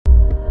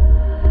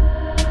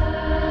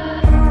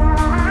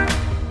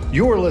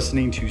You're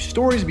listening to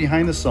Stories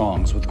Behind the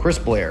Songs with Chris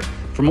Blair.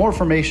 For more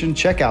information,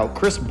 check out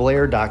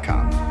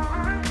chrisblair.com.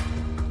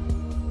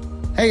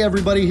 Hey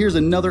everybody, here's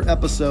another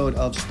episode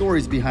of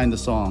Stories Behind the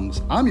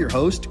Songs. I'm your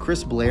host,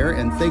 Chris Blair,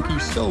 and thank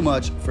you so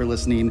much for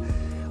listening.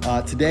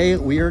 Today,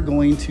 we are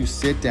going to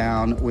sit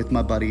down with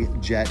my buddy,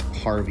 Jet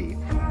Harvey.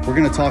 We're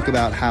going to talk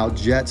about how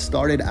Jet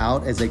started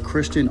out as a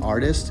Christian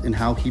artist and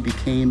how he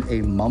became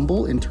a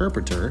mumble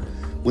interpreter,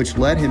 which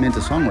led him into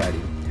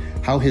songwriting.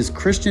 How his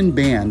Christian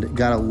band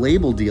got a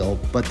label deal,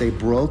 but they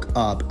broke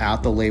up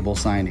at the label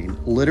signing.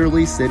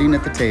 Literally sitting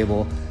at the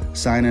table,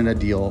 signing a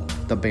deal,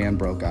 the band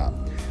broke up.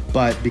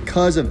 But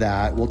because of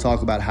that, we'll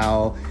talk about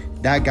how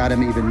that got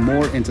him even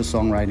more into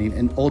songwriting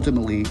and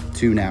ultimately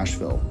to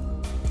Nashville.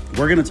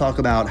 We're going to talk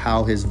about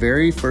how his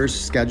very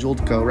first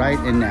scheduled co-write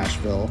in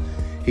Nashville,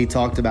 he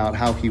talked about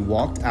how he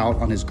walked out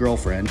on his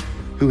girlfriend,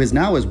 who is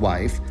now his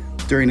wife,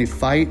 during a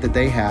fight that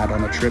they had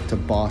on a trip to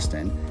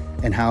Boston,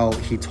 and how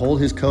he told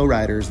his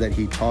co-writers that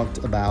he talked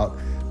about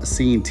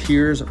seeing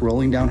tears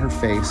rolling down her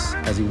face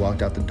as he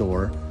walked out the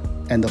door,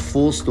 and the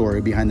full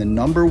story behind the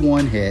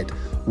 #1 hit,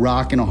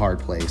 Rock in a Hard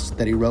Place,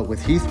 that he wrote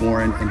with Heath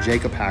Warren and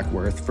Jacob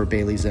Hackworth for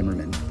Bailey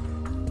Zimmerman.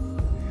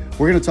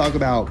 We're going to talk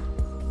about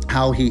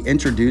how he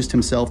introduced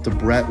himself to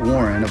Brett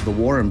Warren of the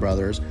Warren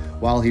Brothers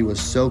while he was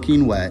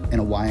soaking wet in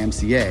a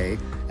YMCA,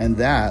 and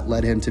that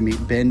led him to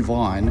meet Ben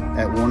Vaughn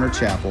at Warner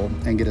Chapel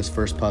and get his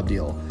first pub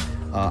deal.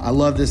 I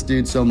love this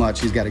dude so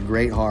much. He's got a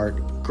great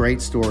heart,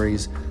 great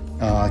stories.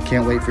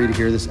 Can't wait for you to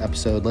hear this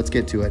episode. Let's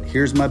get to it.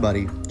 Here's my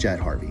buddy, Jet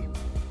Harvey.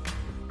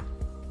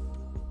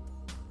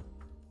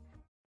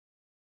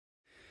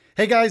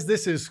 Hey guys,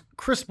 this is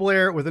Chris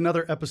Blair with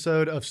another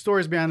episode of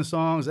Stories Behind the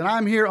Songs, and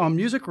I'm here on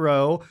Music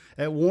Row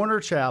at Warner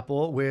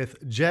Chapel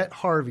with Jet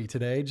Harvey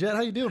today. Jet,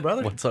 how you doing,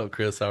 brother? What's up,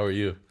 Chris? How are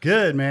you?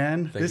 Good,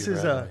 man. Thank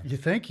you.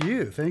 Thank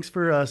you. Thanks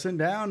for sitting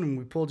down, and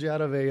we pulled you out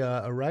of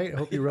a write. I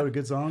hope you wrote a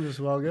good song as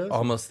well goes.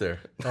 Almost there.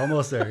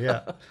 Almost there,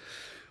 yeah.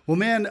 Well,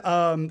 man,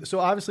 so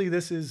obviously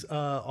this is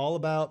all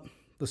about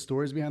the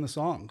stories behind the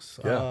songs.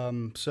 Yeah.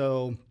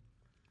 So,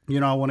 you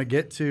know, I want to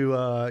get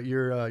to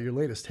your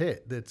latest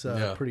hit. That's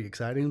pretty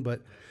exciting.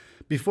 But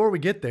before we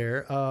get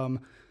there,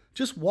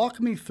 just walk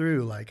me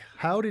through, like,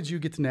 how did you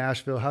get to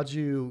Nashville? How did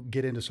you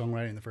get into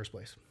songwriting in the first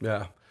place?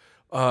 Yeah.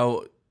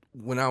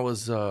 When I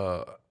was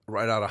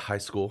right out of high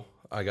school,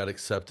 I got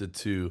accepted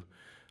to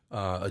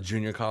a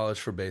junior college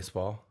for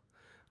baseball.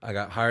 I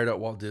got hired at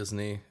Walt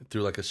Disney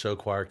through like a show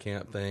choir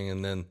camp thing,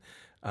 and then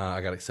I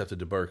got accepted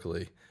to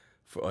Berkeley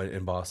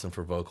in Boston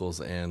for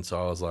vocals. And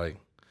so I was like,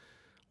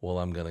 well,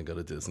 I'm gonna go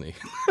to Disney.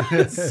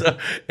 So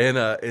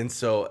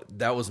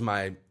that was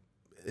my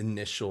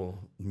initial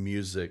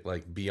music,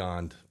 like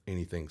beyond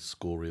anything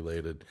school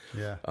related.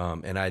 Yeah.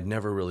 And I'd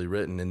never really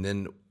written. And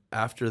then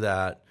after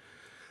that,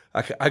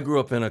 I grew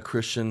up in a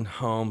Christian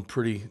home,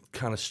 pretty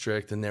kind of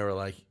strict, and they were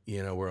like,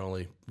 you know, we're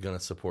only gonna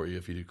support you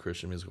if you do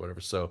Christian music, or whatever.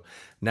 So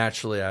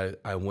naturally,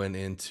 I went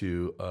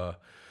into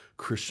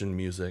Christian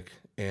music.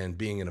 And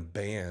being in a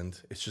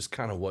band, it's just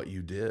kind of what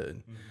you did.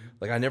 Mm-hmm.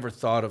 Like, I never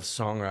thought of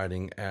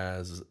songwriting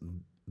as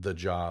the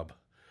job.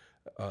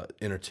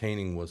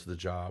 Entertaining was the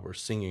job, or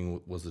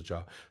singing was the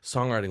job.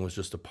 Songwriting was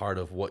just a part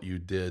of what you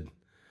did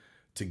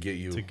to get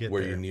you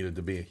where you needed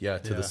to be. Yeah,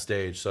 to the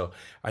stage. So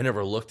I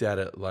never looked at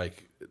it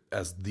like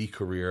as the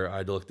career.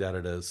 I looked at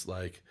it as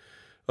like,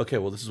 okay,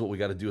 well, this is what we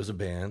got to do as a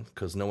band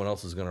because no one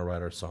else is going to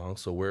write our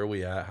songs. So where are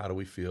we at? How do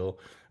we feel?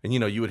 And, you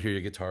know, you would hear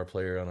your guitar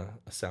player on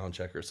a sound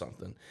check or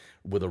something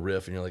with a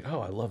riff, and you're like, oh,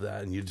 I love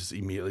that. And you just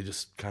immediately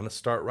just kind of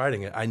start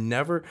writing it.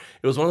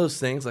 It was one of those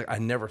things, like, I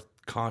never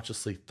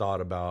consciously thought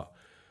about,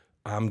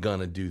 I'm going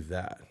to do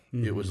that.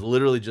 Mm-hmm. It was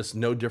literally just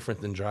no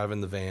different than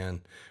driving the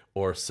van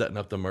or setting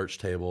up the merch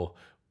table,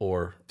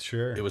 or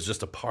it was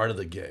just a part of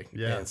the gig.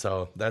 Yeah. And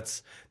so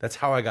that's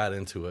how I got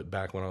into it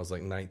back when I was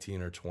like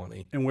 19 or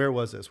 20. And where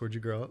was this? Where'd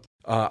you grow up?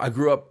 I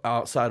grew up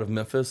outside of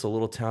Memphis, a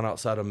little town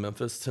outside of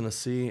Memphis,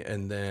 Tennessee,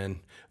 and then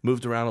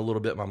moved around a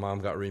little bit. My mom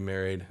got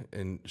remarried,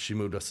 and she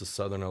moved us to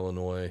Southern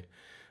Illinois.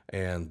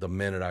 And the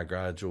minute I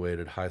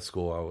graduated high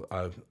school,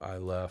 I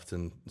left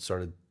and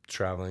started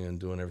traveling and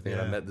doing everything. Yeah.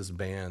 And I met this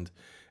band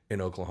in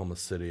Oklahoma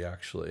City,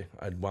 actually.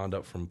 I'd wound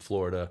up from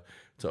Florida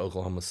to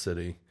Oklahoma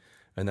City,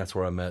 and that's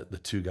where I met the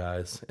two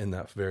guys in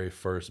that very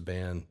first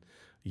band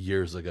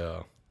years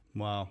ago.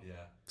 Wow. Yeah.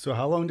 So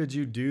how long did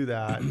you do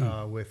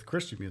that with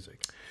Christian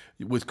music?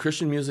 With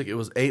Christian music, it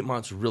was 8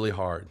 months really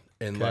hard.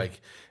 And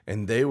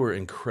and they were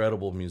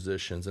incredible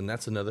musicians. And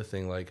that's another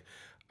thing, like,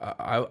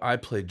 I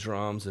played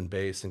drums and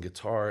bass and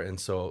guitar, and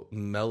so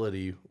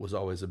melody was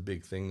always a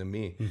big thing to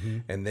me. Mm-hmm.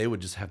 And they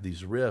would just have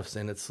these riffs,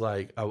 and it's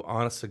like,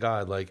 honest to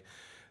God, like,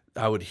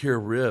 I would hear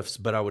riffs,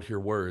 but I would hear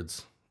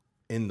words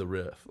in the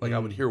riff. Like, I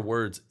would hear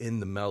words in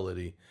the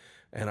melody,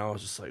 and I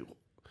was just like,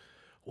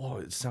 whoa,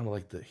 it sounded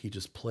like he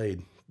just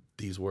played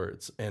these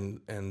words. And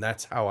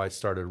that's how I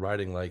started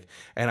writing. Like,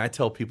 and I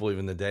tell people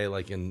even today,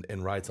 like in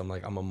writes, I'm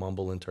like, I'm a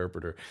mumble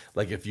interpreter.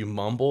 Like, if you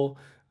mumble,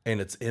 and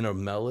it's in a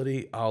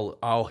melody,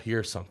 I'll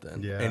hear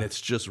something, Yeah. and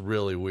it's just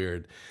really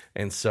weird.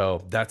 And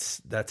so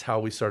that's how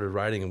we started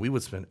writing, and we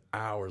would spend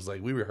hours.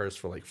 Like we rehearsed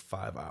for like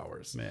 5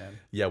 hours. Man.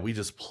 Yeah, we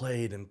just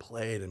played and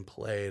played and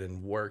played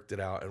and worked it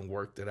out and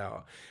worked it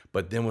out.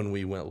 But then when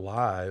we went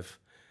live,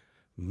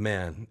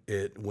 man,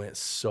 it went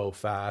so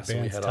fast. Band's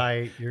And we had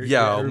tight.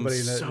 everybody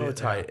so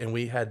tight, and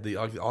we had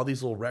all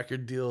these little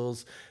record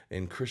deals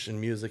in Christian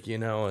music,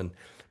 and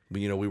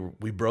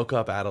we broke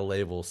up at a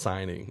label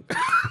signing.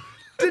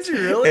 Did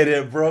you really? And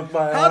it broke my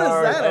heart. How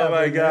does that happen? Oh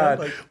my God.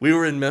 Man? We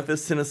were in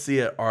Memphis,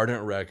 Tennessee at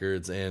Ardent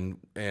Records, and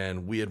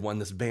we had won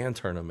this band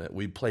tournament.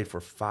 We played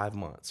for 5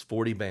 months,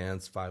 40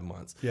 bands, 5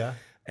 months. Yeah.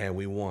 And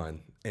we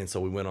won. And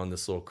so we went on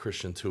this little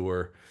Christian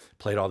tour,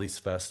 played all these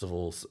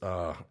festivals,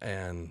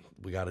 and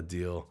we got a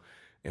deal,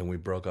 and we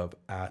broke up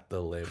at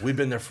the label. We'd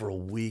been there for a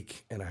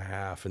week and a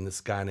half, and this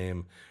guy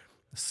named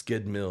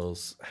Skid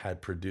Mills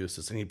had produced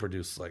this, and he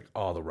produced like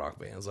all the rock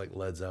bands like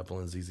Led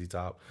Zeppelin, ZZ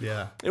Top.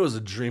 Yeah. It was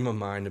a dream of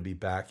mine to be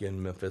back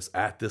in Memphis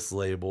at this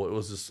label. It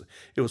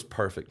was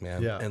perfect,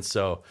 man. Yeah. And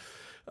so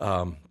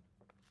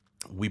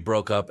we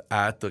broke up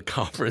at the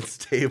conference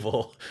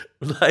table,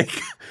 like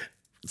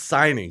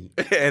signing,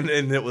 and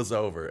it was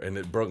over, and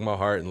it broke my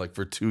heart. And like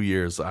for 2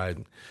 years, I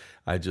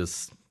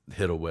just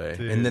hid away.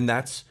 Dude. And then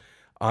that's,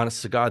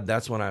 honest to God,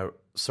 that's when I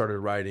started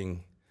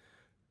writing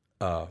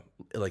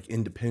like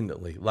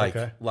independently, like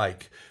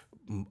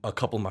a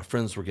couple of my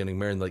friends were getting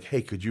married, and like,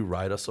 hey, could you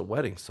write us a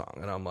wedding song?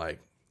 And I'm like,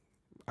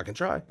 I can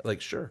try.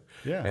 Like, sure.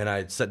 Yeah. And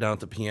I sat down at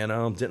the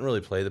piano, didn't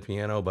really play the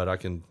piano, but I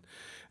can.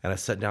 And I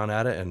sat down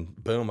at it, and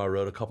boom, I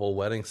wrote a couple of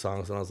wedding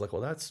songs, and I was like,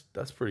 well, that's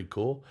pretty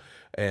cool.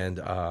 And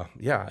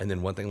and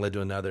then one thing led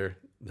to another.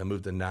 I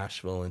moved to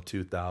Nashville in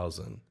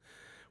 2000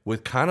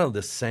 with kind of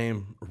the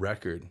same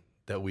record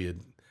that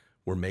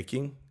were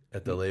making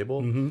at the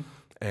label,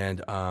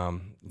 and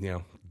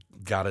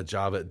got a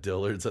job at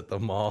Dillard's at the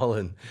mall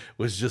and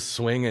was just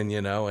swinging,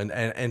 and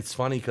it's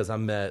funny because I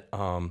met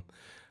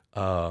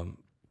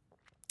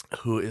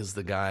who is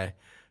the guy?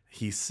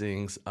 He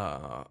sings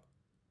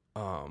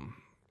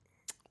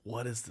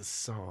what is the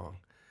song?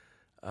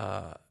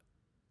 And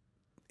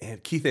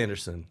Keith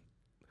Anderson.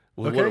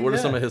 What are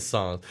some of his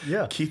songs?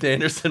 Yeah. Keith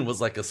Anderson was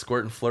like a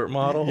squirt and flirt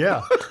model.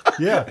 Yeah.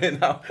 Yeah. And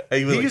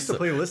he used to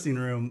play Listening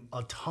Room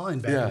a ton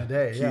back in the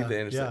day. Keith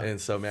Anderson. Yeah. And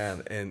so,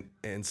 man,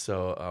 and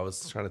so I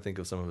was trying to think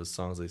of some of his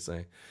songs they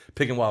sang.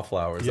 Picking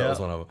Wildflowers, that was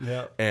one of them.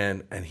 Yeah.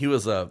 And he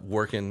was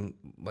working,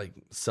 like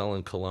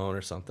selling cologne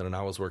or something, and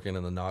I was working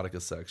in the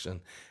Nautica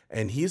section.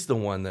 And he's the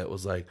one that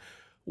was like,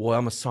 well,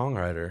 I'm a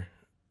songwriter.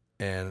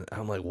 And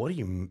I'm like, what do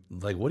you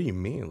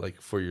mean? Like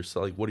for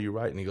yourself, like what do you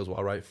write? And he goes, well,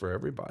 I write for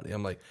everybody.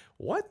 I'm like,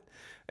 what?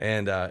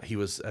 And he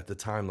was at the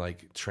time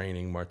like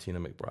training Martina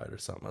McBride or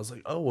something. I was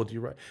like, oh, well, do you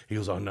write? He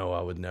goes, oh no,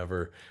 I would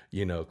never,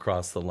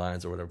 cross the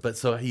lines or whatever. But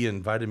so he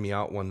invited me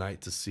out one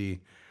night to see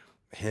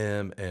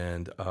him,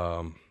 and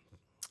I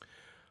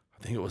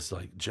think it was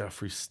like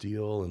Jeffrey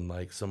Steele and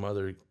like some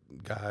other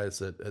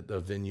guys at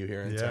the venue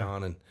here in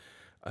town,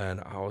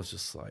 and I was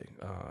just like,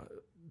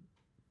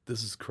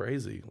 this is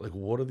crazy. Like,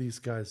 what are these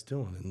guys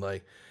doing? And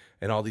like,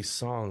 and all these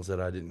songs that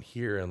I didn't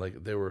hear, and like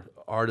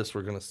artists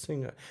were gonna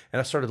sing it, and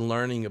I started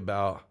learning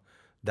about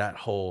that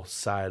whole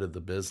side of the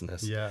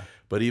business. Yeah.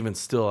 But even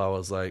still, I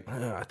was like,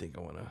 I think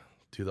I want to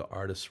do the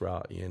artist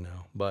route,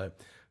 But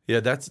yeah,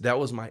 that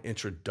was my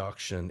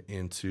introduction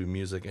into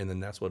music, and then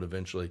that's what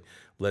eventually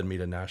led me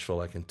to Nashville,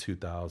 like in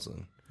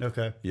 2000.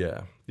 Okay.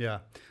 Yeah. Yeah.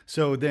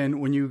 So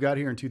then, when you got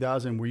here in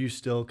 2000, were you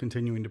still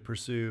continuing to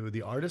pursue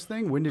the artist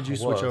thing? When did you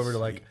switch over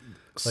to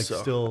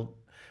still?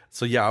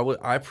 So yeah,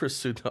 I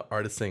pursued the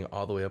artist thing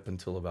all the way up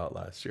until about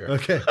last year.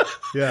 Okay.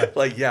 Yeah.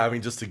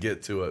 Just to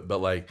get to it, but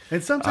like.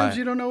 And sometimes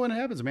you don't know when it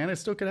happens, man. It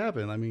still could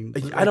happen. I mean,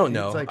 I don't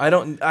know.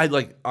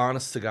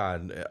 Honest to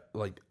God,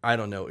 like I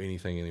don't know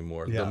anything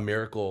anymore. Yeah. The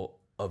miracle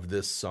of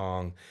this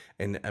song,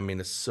 and I mean,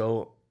 it's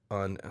so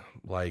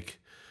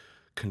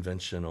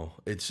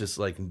conventional. It's just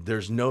like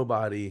there's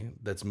nobody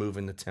that's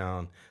moving to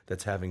town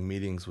that's having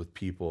meetings with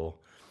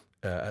people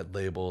at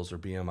labels or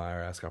BMI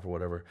or ASCAP or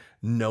whatever.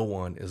 No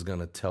one is going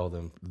to tell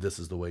them this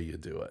is the way you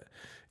do it.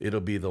 It'll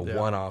be the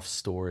one-off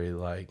story.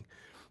 Like,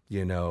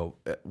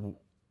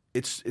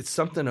 it's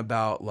something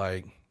about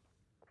like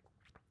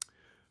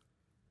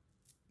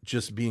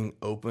just being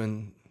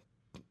open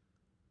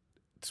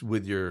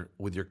with your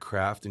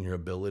craft and your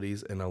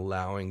abilities, and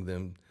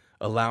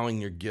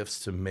allowing your gifts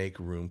to make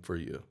room for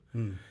you.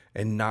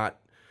 And not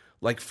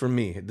like, for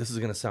me, this is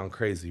going to sound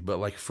crazy, but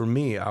like for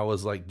me, I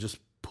was like just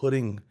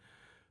putting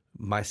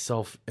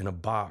myself in a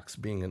box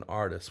being an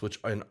artist,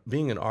 and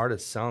being an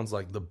artist sounds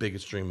like the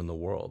biggest dream in the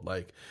world.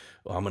 Like,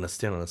 well, I'm going to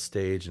stand on a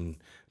stage and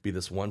be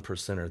this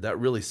 1%er. That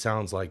really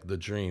sounds like the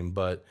dream.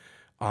 But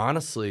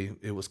honestly,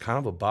 it was kind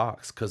of a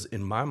box, because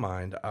in my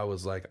mind, I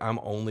was like, I'm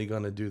only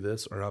going to do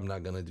this or I'm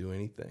not going to do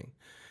anything.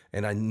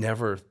 And I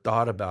never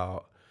thought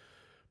about,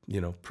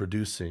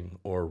 producing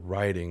or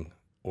writing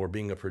or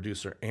being a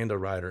producer and a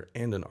writer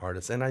and an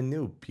artist. And I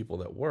knew people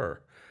that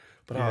were,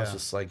 but I was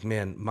just like,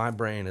 man, my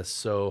brain is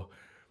so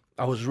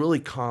I was really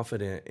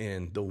confident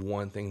in the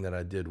one thing that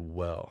I did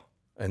well.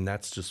 And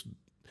that's just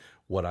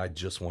what I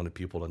just wanted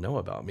people to know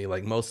about me.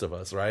 Like most of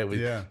us, right?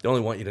 We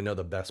only want you to know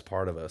the best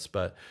part of us.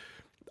 But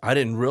I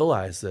didn't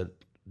realize that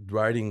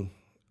writing,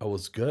 I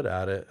was good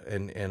at it,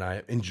 and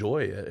I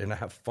enjoy it, and I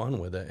have fun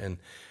with it. And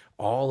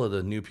all of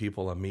the new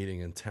people I'm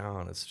meeting in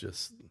town, it's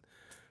just,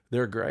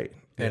 they're great.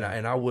 And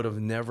I would have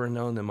never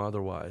known them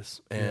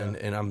otherwise.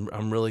 And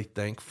I'm really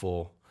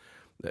thankful.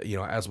 You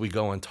know, as we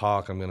go and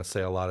talk, I'm going to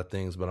say a lot of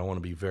things, but I want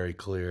to be very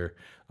clear.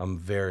 I'm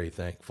very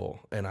thankful.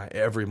 And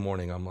every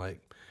morning I'm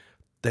like,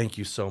 thank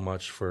you so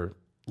much for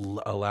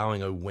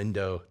allowing a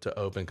window to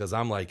open. Cause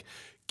I'm like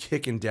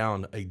kicking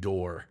down a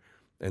door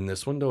and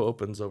this window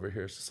opens over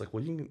here. It's just like,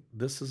 well,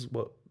 this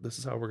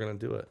is how we're going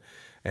to do it.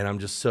 And I'm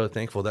just so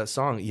thankful. That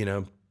song, you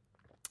know,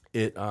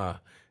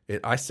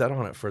 I sat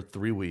on it for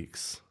 3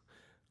 weeks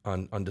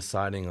on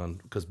deciding on,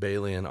 cause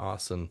Bailey and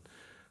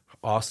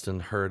Austin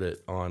heard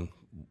it on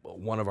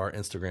one of our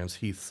Instagrams.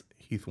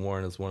 Heath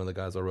Warren is one of the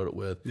guys I wrote it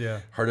with.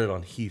 Yeah. Heard it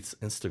on Heath's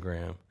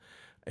Instagram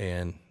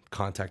and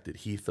contacted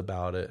Heath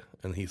about it.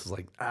 And Heath was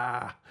like,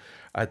 I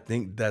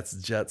think that's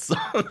Jet's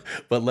song,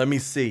 but let me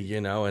see, you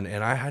know, and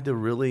I had to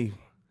really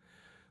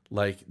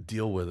like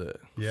deal with it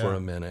for a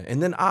minute.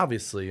 And then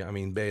obviously, I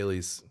mean,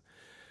 Bailey's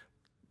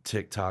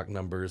TikTok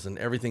numbers and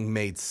everything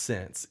made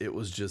sense. It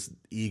was just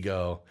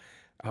ego.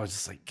 I was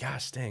just like,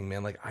 gosh dang,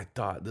 man, like I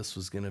thought this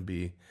was going to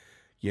be,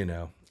 you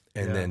know.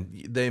 And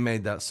then they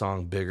made that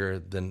song bigger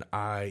than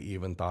I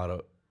even thought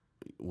it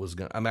was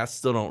going to. I mean, I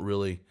still don't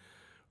really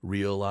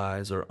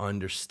realize or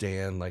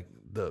understand like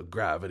the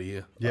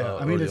gravity.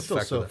 I mean, it's still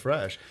so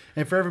fresh.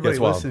 And for everybody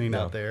listening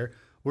out there,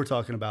 we're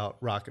talking about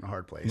Rock in a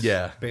Hard Place.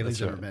 Yeah. Bailey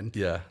Zimmerman. Right.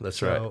 Yeah,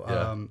 that's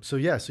right. So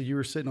you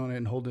were sitting on it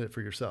and holding it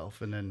for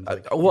yourself. And then,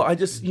 I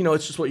just, you know,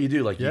 it's just what you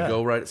do. Like you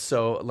go right.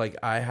 So like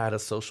I had a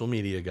social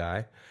media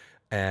guy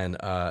and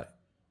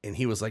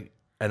he was like,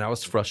 and I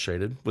was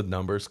frustrated with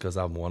numbers because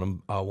I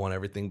want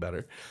everything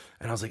better.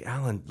 And I was like,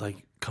 Alan,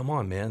 like, come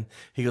on, man.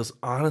 He goes,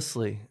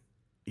 honestly,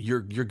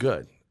 you're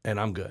good and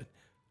I'm good,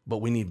 but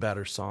we need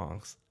better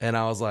songs. And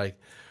I was like,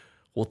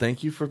 well,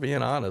 thank you for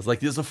being honest. Like,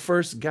 this is the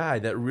first guy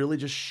that really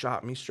just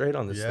shot me straight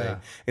on this thing.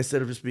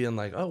 Instead of just being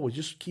like, oh, well,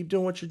 just keep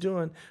doing what you're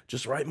doing.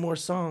 Just write more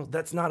songs.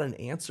 That's not an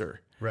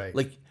answer. Right.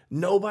 Like,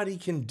 nobody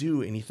can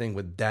do anything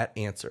with that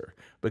answer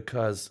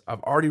because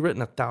I've already written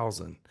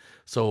 1,000.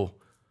 So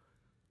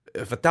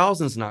if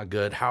 1,000's not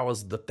good, how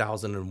is the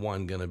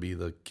 1,001 going to be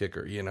the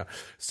kicker, you know?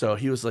 So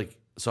he was like,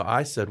 so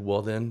I said,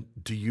 well, then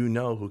do you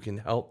know who can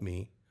help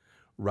me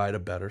write a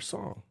better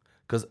song?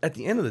 Because at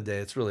the end of the day,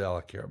 it's really all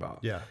I care about.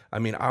 Yeah. I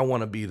mean, I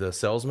want to be the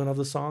salesman of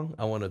the song.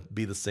 I want to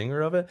be the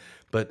singer of it.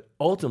 But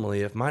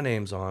ultimately, if my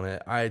name's on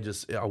it, I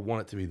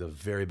want it to be the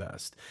very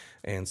best.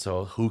 And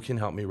so who can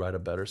help me write a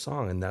better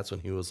song? And that's when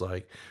he was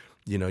like,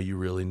 you know, you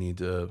really need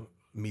to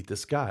meet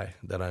this guy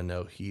that I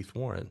know, Heath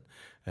Warren.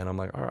 And I'm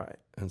like, all right.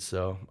 And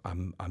so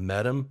I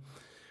met him,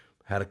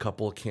 had a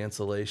couple of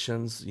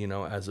cancellations, you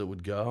know, as it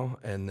would go.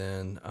 And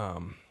then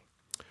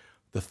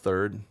the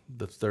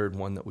third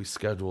one that we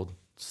scheduled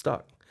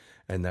stuck.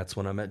 And that's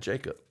when I met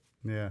Jacob.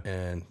 Yeah.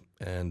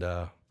 And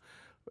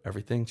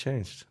everything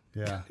changed.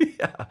 Yeah.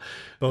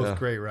 Both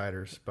great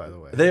writers, by the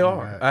way. They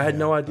are. I had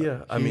no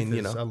idea. I mean,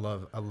 you know,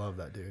 I love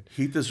that dude.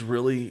 Heath is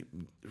really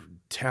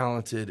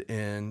talented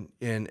and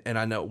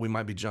I know we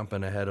might be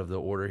jumping ahead of the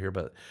order here,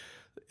 but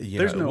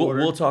there's no order.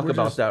 We'll talk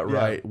about that,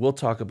 right? We'll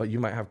talk about,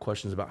 you might have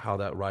questions about how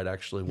that right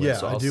actually went. Yeah,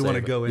 so I do want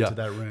to go into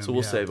that room. So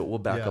we'll save it. We'll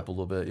back up a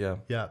little bit. Yeah.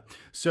 Yeah.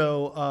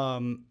 So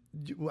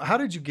how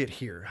did you get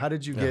here? How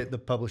did you get the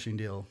publishing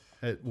deal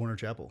at Warner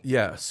Chappell?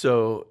 Yeah.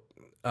 So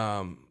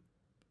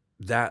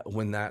that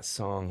when that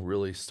song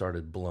really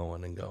started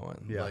blowing and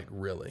going, like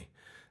really.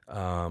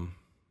 And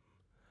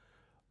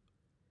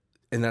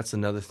that's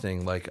another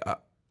thing. Like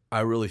I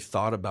really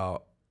thought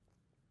about,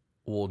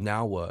 well,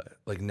 now what?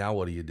 Like, now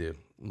what do you do?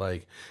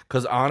 Like,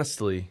 because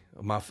honestly,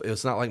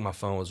 it's not like my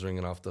phone was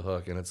ringing off the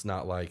hook, and it's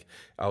not like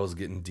I was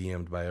getting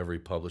DM'd by every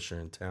publisher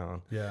in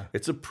town. Yeah,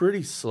 it's a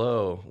pretty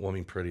slow. Well, I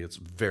mean, it's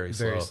very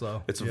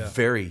slow. It's a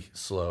very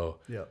slow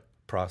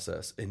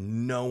process,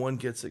 and no one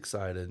gets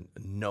excited.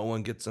 No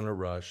one gets in a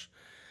rush.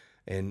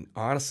 And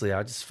honestly,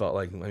 I just felt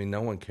like, I mean,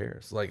 no one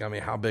cares. Like, I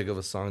mean, how big of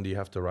a song do you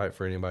have to write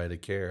for anybody to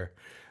care?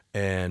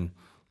 And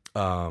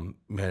man,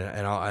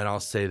 and I'll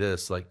say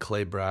this: like,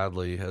 Clay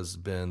Bradley has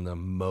been the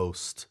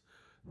most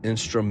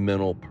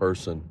instrumental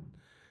person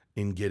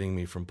in getting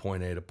me from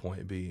point A to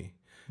point B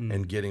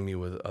and getting me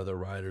with other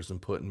writers and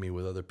putting me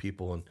with other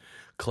people. And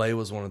Clay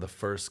was one of the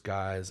first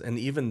guys. And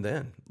even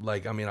then,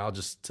 like, I mean, I'll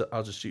just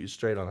shoot you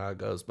straight on how it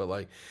goes. But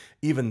like,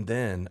 even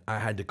then I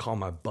had to call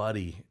my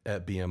buddy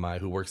at BMI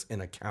who works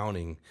in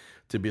accounting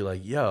to be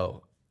like,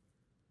 yo,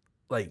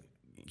 like,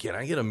 can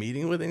I get a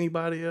meeting with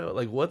anybody else?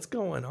 Like, what's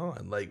going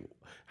on? Like,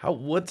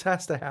 what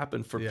has to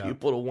happen for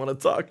people to want to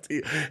talk to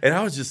you? And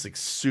I was just like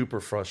super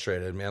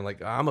frustrated, man.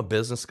 Like, I'm a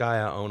business guy.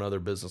 I own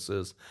other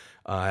businesses.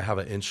 I have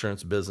an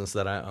insurance business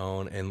that I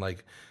own. And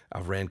like,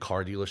 I've ran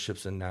car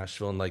dealerships in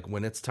Nashville. And like,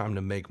 when it's time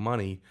to make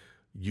money,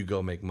 you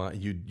go make money.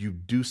 You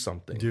do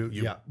something.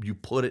 You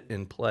put it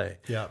in play.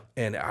 Yeah.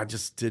 And I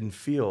just didn't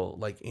feel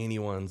like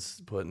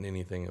anyone's putting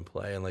anything in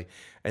play.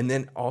 And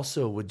then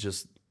also with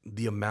just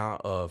the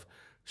amount of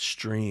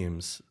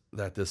streams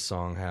that this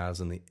song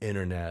has on the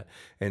internet,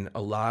 and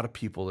a lot of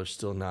people are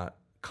still not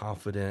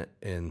confident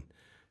in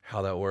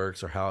how that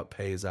works or how it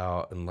pays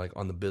out, and like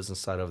on the business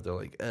side of it, they're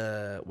like,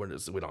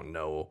 we don't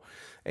know,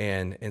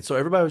 and so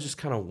everybody was just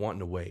kind of wanting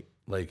to wait.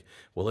 Like,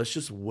 well, let's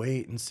just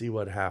wait and see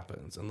what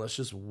happens, and let's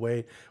just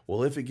wait.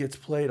 Well, if it gets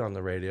played on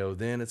the radio,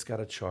 then it's got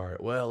to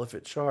chart. Well, if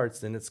it charts,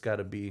 then it's got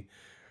to be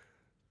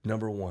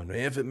number one.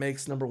 If it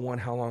makes number one,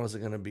 how long is it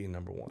going to be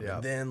number one? Yeah.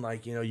 And then,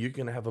 like, you know, you're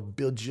going to have a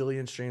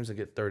bajillion streams and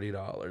get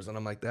 $30. And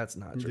I'm like, that's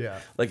not true. Yeah.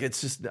 Like, it's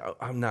just,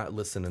 I'm not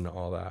listening to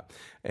all that.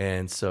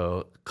 And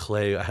so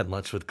Clay, I had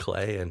lunch with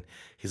Clay, and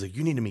he's like,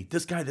 you need to meet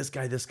this guy, this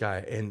guy, this guy.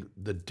 And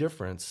the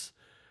difference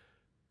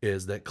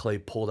is that Clay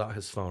pulled out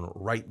his phone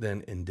right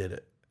then and did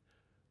it.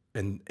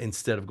 And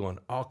instead of going,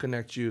 I'll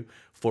connect you,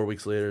 4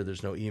 weeks later,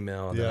 there's no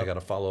email, and then I got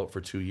to follow up for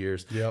 2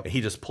 years. Yep. And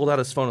he just pulled out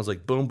his phone and was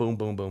like, boom, boom,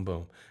 boom, boom,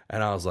 boom.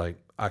 And I was like,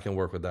 I can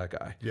work with that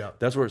guy. Yeah.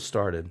 That's where it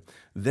started.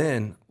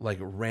 Then, like,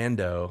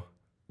 rando,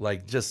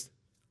 like, just,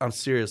 I'm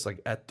serious,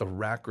 like, at the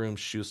Rack Room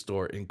shoe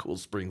store in Cool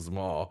Springs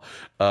Mall,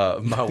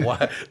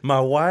 my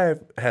wife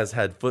has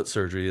had foot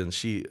surgery, and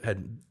she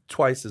had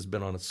twice has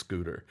been on a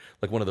scooter,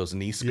 like one of those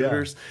knee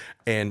scooters.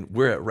 Yeah. And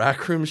we're at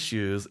Rack Room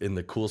Shoes in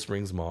the Cool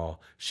Springs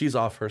Mall. She's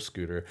off her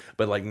scooter,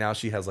 but like now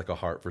she has like a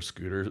heart for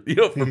scooters, you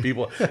know, for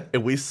people.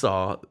 And we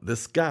saw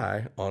this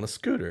guy on a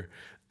scooter.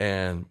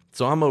 And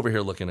so I'm over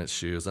here looking at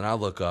shoes, and I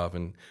look up,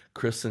 and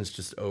Kristen's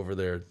just over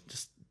there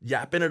just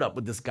yapping it up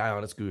with this guy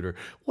on a scooter.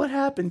 What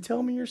happened?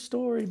 Tell me your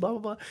story, blah, blah,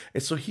 blah.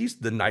 And so he's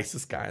the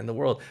nicest guy in the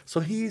world.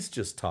 So he's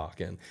just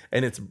talking,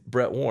 and it's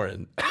Brett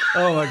Warren.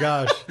 Oh my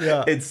gosh.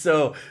 Yeah. And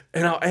so,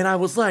 and I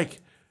was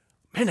like,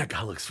 man, that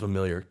guy looks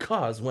familiar.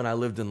 Cause when I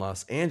lived in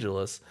Los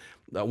Angeles,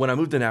 when I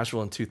moved to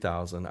Nashville in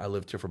 2000, I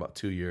lived here for about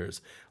 2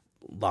 years.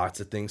 Lots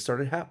of things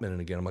started happening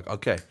again. I'm like,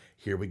 okay,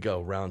 here we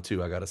go. Round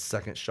two. I got a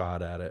second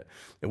shot at it.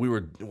 And we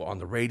were on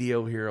the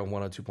radio here on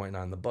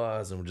 102.9 The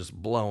Buzz, and we're just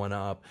blowing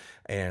up.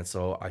 And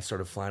so I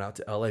started flying out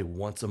to LA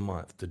once a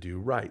month to do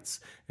rights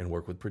and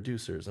work with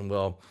producers. And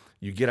well,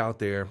 you get out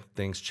there,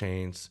 things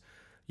change.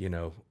 You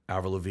know,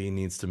 Avril Lavigne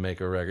needs to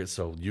make a record,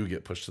 so you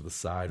get pushed to the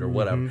side or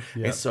whatever.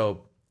 Yep. And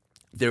so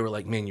they were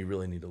like, man, you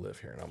really need to live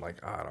here. And I'm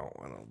like, I don't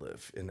want to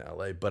live in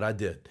LA. But I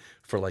did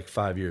for like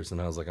 5 years. And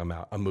I was like, I'm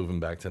out. I'm moving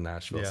back to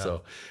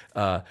Nashville.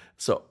 Yeah.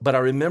 But I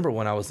remember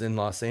when I was in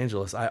Los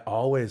Angeles, I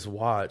always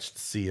watched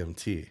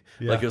CMT.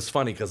 Yeah. Like, it was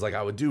funny because like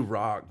I would do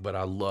rock, but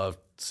I loved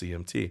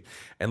CMT.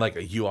 And like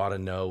You Ought to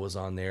Know was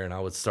on there, and I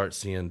would start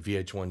seeing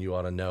VH1 You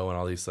Ought to Know and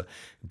all these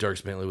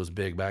Dierks Bentley was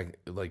big back,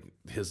 like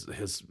his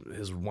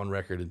one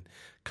record had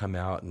come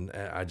out, and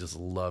I just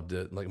loved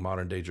it, like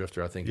Modern Day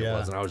Drifter I think it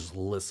was, and I was just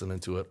listening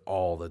to it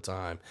all the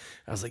time.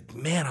 I was like,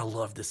 man, I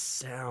love this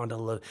sound,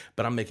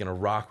 but I'm making a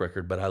rock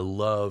record, but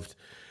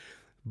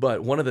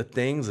but one of the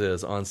things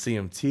is on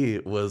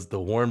CMT was the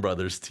Warren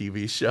Brothers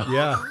TV show.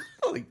 Yeah.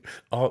 Like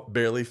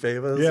Barely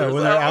Famous. Yeah,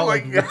 when they're out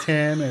like with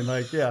 10 and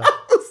like, yeah.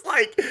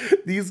 Like,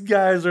 these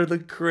guys are the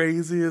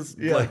craziest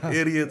like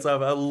idiots. I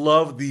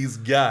love these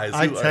guys.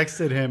 I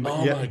texted him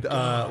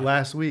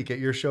last week at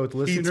your show at the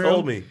listening room. He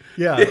told me.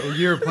 Yeah,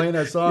 you were playing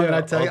that song, and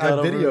I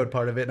videoed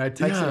part of it, and I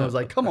texted him. I was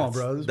like, come on,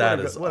 bro. What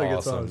a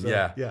good song. So,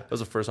 yeah. That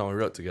was the first song we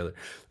wrote together.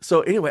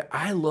 So anyway,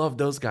 I loved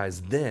those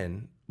guys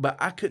then, but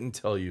I couldn't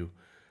tell you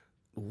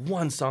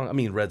one song. I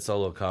mean, Red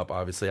Solo Cup,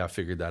 obviously, I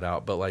figured that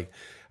out. But like,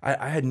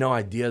 I had no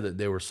idea that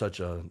they were such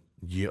a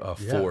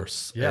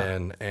force. Yeah.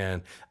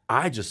 And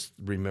I just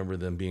remember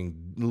them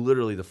being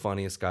literally the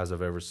funniest guys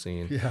I've ever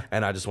seen. Yeah.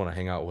 And I just want to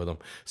hang out with them.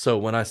 So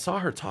when I saw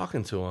her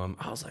talking to him,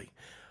 I was like,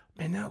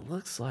 man, that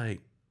looks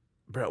like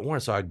Brett Warren.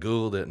 So I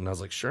Googled it, and I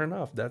was like, sure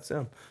enough, that's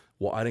him.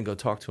 Well, I didn't go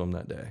talk to him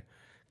that day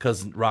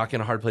because Rock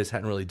in a Hard Place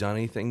hadn't really done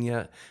anything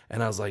yet.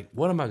 And I was like,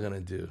 what am I going to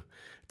do?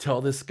 Tell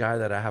this guy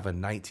that I have a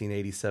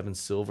 1987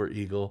 Silver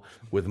Eagle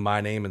with my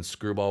name and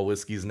Screwball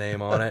Whiskey's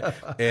name on it,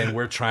 and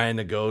we're trying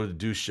to go to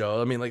do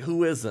shows. I mean, like,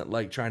 who isn't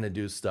like trying to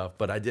do stuff?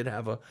 But I did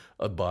have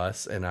a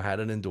bus, and I had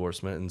an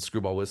endorsement, and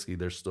Screwball Whiskey,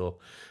 they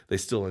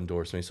still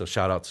endorse me. So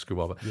shout out to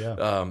Screwball.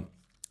 Yeah.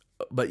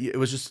 But it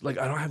was just like,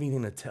 I don't have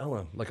anything to tell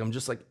him. Like, I'm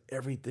just like,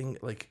 everything,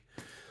 like,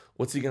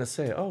 what's he gonna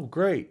say? Oh,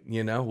 great,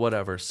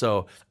 whatever.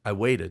 So I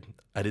waited.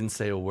 I didn't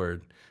say a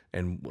word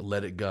and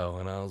let it go.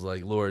 And I was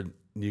like, Lord,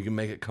 you can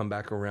make it come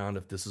back around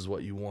if this is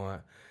what you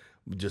want.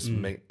 Just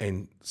make.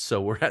 And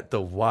so we're at the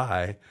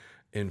Y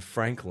in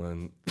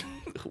Franklin.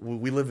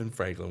 We live in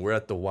Franklin. We're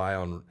at the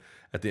Y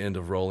at the end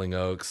of Rolling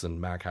Oaks and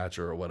Mac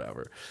Hatcher or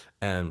whatever.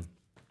 And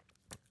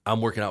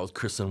I'm working out with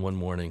Kristen one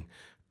morning,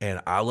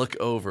 and I look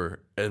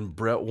over, and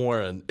Brett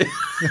Warren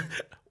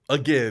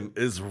again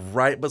is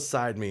right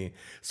beside me.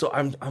 So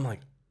I'm like,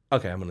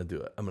 okay, I'm going to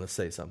do it. I'm going to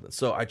say something.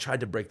 So I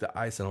tried to break the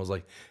ice, and I was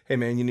like, hey,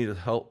 man, you need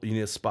help? You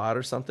need a spot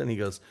or something? He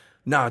goes,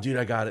 nah, dude,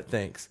 I got it,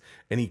 thanks.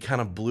 And he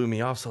kind of blew me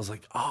off. So I was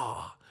like,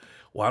 well,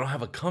 I don't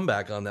have a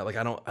comeback on that. Like,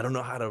 I don't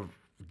know how to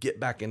get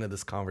back into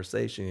this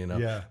conversation, you know.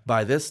 Yeah.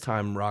 By this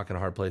time, Rockin' a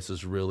Hard Place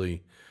is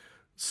really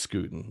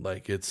scooting.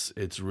 Like it's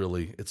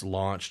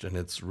launched and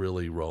it's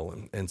really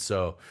rolling. And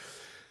so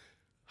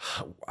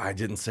I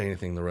didn't say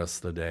anything the rest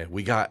of the day.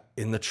 We got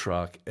in the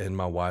truck and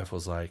my wife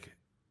was like,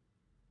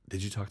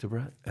 did you talk to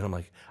Brett? And I'm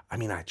like, I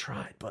mean, I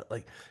tried, but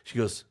like, she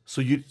goes,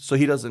 so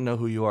he doesn't know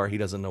who you are. He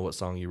doesn't know what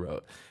song you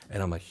wrote.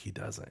 And I'm like, he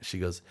doesn't. She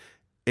goes,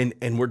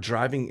 and we're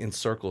driving in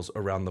circles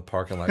around the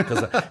parking lot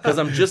because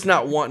I'm just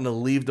not wanting to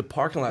leave the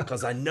parking lot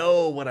because I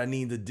know what I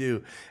need to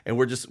do. And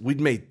we'd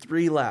made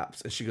 3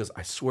 laps. And she goes,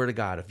 I swear to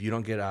God, if you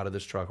don't get out of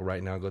this truck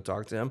right now and go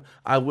talk to him,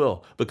 I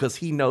will, because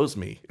he knows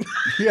me.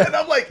 Yeah. And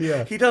I'm like,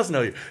 he does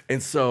know you.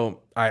 And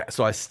so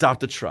I stopped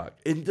the truck.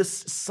 And the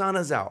sun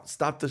is out.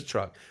 Stop the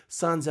truck.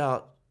 Sun's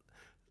out.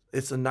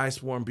 It's a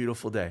nice, warm,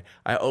 beautiful day.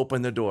 I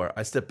open the door.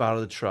 I step out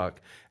of the truck.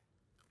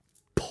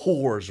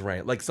 Pours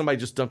rain. Like somebody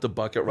just dumped a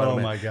bucket right on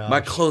me. Oh, my gosh.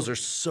 My clothes are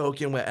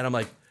soaking wet. And I'm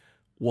like,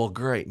 well,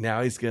 great.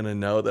 Now he's going to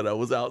know that I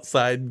was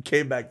outside and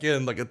came back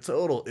in like a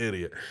total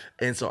idiot.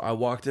 And so I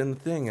walked in the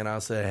thing and I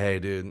said, hey,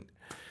 dude,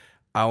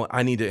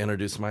 I need to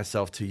introduce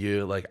myself to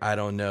you. Like, I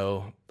don't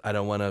know. I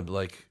don't want to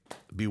like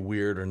be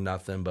weird or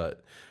nothing,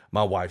 but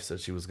my wife said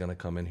she was going to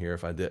come in here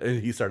if I did.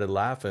 And he started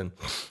laughing.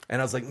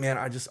 And I was like, man,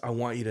 I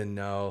want you to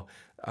know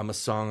I'm a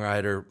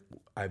songwriter.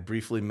 I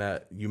briefly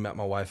met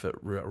my wife at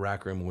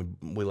Rack Room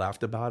and we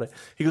laughed about it.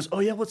 He goes, oh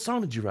yeah, what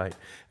song did you write?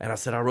 And I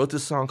said, I wrote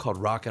this song called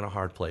Rockin' a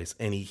Hard Place.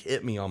 And he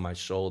hit me on my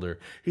shoulder.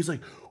 He's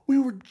like, we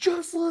were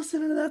just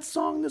listening to that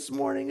song this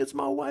morning. It's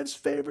my wife's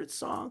favorite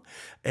song.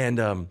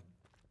 And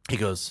he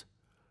goes,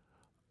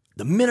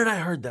 the minute I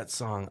heard that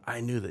song, I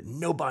knew that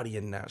nobody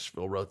in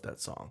Nashville wrote that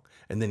song.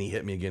 And then he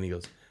hit me again. He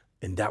goes,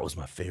 and that was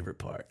my favorite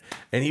part.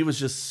 And he was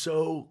just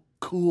so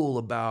cool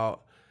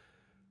about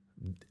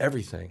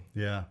everything.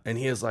 Yeah. And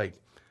he is like,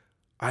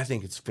 I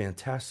think it's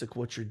fantastic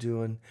what you're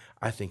doing.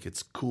 I think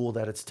it's cool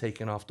that it's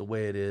taken off the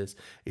way it is.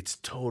 It's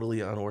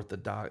totally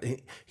unorthodox.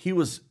 He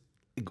was,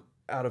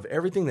 out of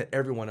everything that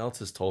everyone else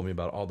has told me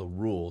about all the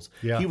rules,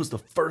 he was the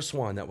first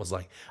one that was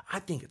like, I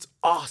think it's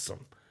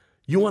awesome.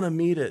 You want to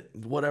meet at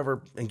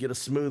whatever and get a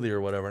smoothie or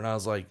whatever? And I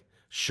was like,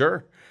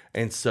 sure.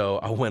 And so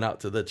I went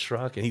out to the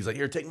truck and he's like,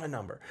 here, take my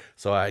number.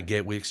 So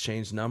we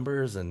exchanged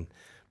numbers, and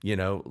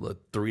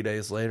 3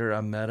 days later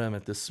I met him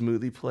at this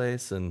smoothie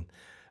place, and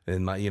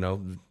my,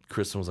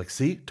 Kristen was like,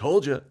 see,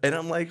 told you. And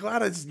I'm like,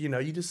 wow,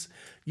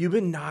 you've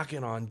been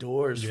knocking on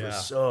doors for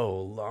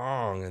so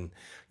long and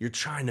you're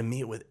trying to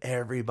meet with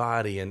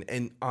everybody.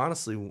 And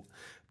honestly,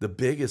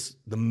 the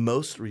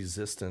most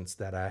resistance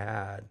that I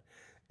had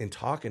in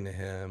talking to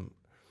him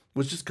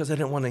was just because I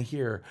didn't want to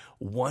hear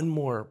one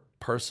more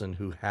person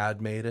who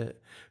had made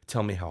it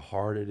tell me how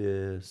hard it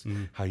is,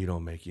 how you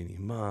don't make any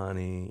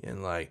money,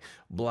 and like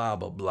blah,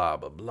 blah, blah,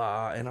 blah,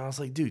 blah. And I was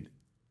like, dude,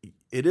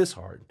 it is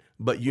hard,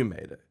 but you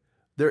made it.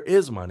 There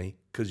is money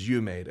because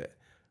you made it.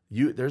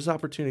 There's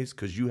opportunities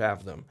because you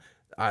have them.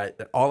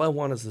 All I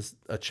want is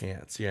a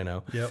chance,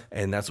 Yep.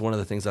 And that's one of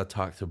the things I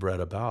talked to Brett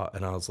about.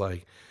 And I was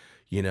like,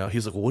 he's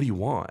like, well, what do you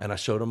want? And I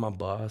showed him my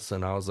bus,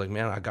 and I was like,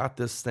 man, I got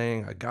this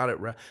thing. I got it.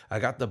 I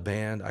got the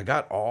band. I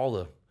got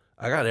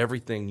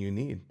everything you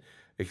need,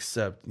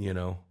 except,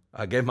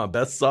 I gave my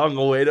best song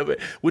away to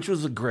it, which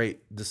was a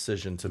great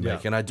decision to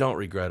make. And I don't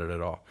regret it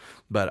at all.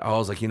 But I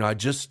was like, I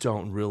just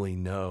don't really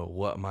know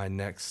what my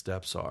next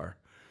steps are.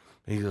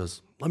 And he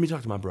goes, let me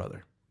talk to my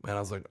brother. And I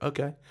was like,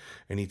 okay.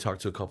 And he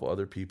talked to a couple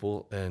other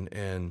people.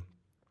 And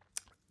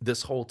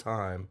this whole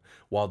time,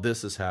 while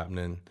this is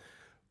happening,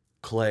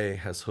 Clay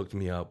has hooked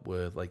me up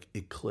with like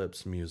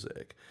Eclipse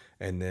Music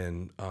and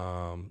then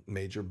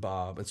Major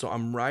Bob. And so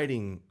I'm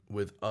writing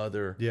with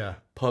other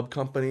pub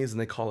companies, and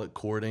they call it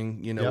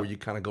courting, where you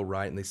kind of go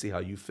write and they see how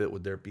you fit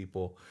with their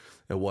people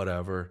and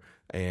whatever.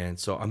 And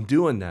so I'm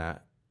doing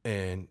that,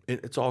 and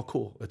it's all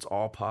cool. It's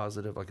all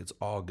positive. Like, it's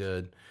all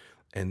good.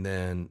 And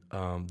then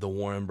the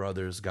Warren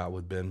brothers got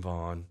with Ben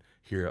Vaughn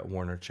here at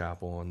Warner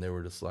Chapel, and they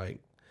were just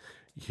like,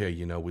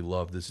 yeah, we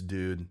love this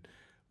dude.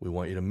 We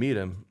want you to meet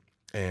him.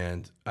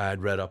 And I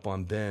had read up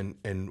on Ben,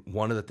 and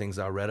one of the things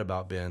I read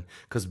about Ben,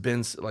 because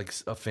Ben's like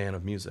a fan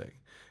of music.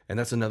 And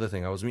that's another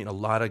thing. I was meeting a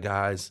lot of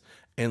guys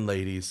and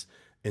ladies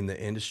in the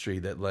industry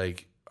that,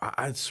 like,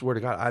 I swear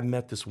to God, I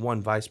met this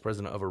one vice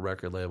president of a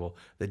record label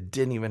that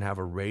didn't even have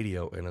a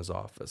radio in his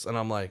office. And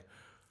I'm like,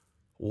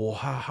 well,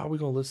 how are we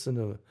going to listen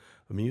to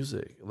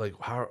music? Like,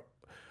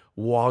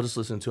 well, I'll just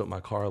listen to it in my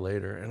car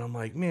later. And I'm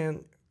like,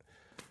 man,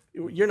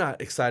 you're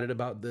not excited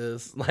about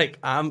this.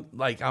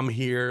 I'm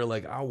here.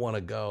 Like, I want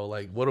to go.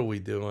 Like, what are we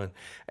doing?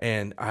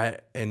 And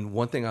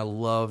one thing I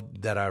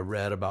loved that I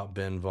read about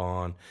Ben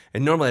Vaughn,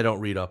 and normally I don't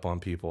read up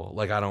on people.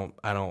 Like, I don't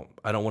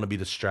want to be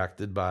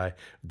distracted by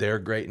their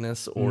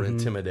greatness or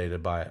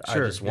intimidated by it.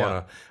 Sure,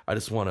 I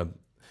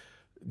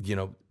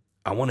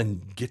want to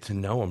get to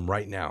know them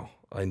right now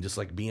and just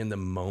like be in the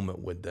moment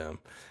with them.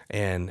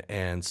 And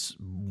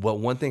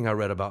one thing I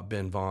read about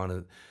Ben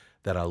Vaughn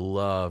that I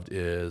loved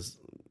is,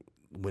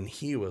 when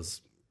he was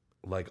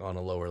like on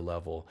a lower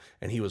level,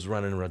 and he was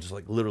running around just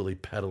like literally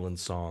peddling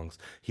songs.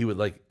 He would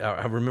like,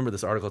 I remember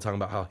this article talking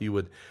about how he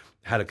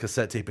had a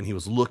cassette tape and he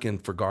was looking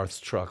for Garth's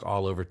truck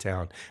all over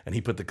town, and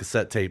he put the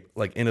cassette tape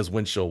like in his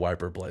windshield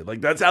wiper blade.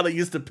 Like that's how they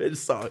used to pitch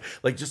songs,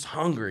 like just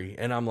hungry.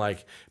 And I'm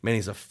like, man,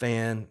 he's a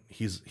fan.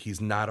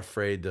 He's not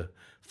afraid to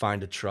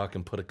find a truck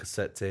and put a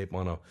cassette tape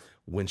on a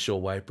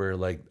windshield wiper.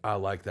 Like, I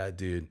like that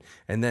dude.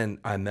 And then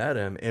I met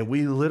him and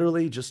we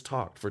literally just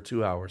talked for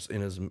 2 hours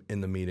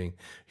in the meeting.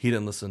 He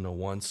didn't listen to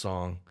one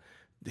song.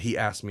 He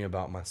asked me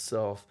about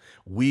myself.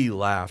 We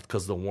laughed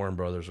because the Warren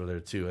brothers were there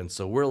too. And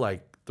so we're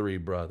like 3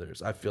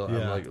 brothers. I feel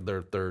I'm like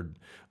their third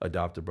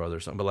adopted brother or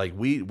something. But like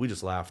we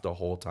just laughed the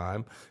whole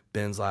time.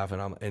 Ben's laughing.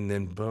 And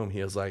then boom,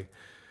 he was like,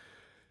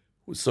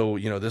 so,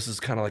 this is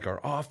kind of like our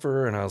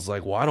offer. And I was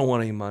like, well, I don't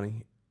want any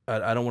money.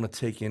 I don't want to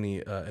take any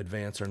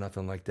advance or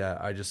nothing like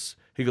that.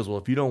 He goes, well,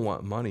 if you don't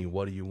want money,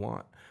 what do you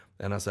want?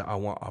 And I said, I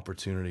want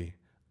opportunity.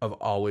 I've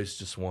always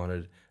just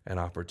wanted an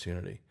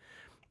opportunity.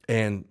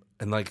 And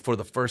like for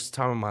the first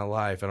time in my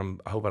life,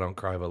 and I hope I don't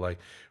cry, but like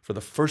for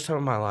the first time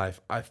in my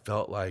life, I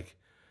felt like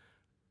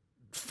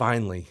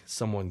finally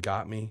someone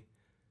got me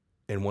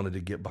and wanted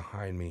to get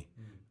behind me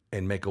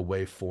and make a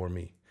way for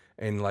me.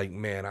 And like,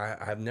 man,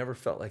 I've never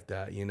felt like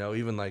that,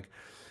 even like,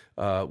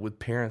 with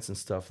parents and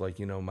stuff, like,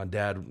 my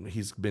dad,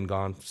 he's been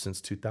gone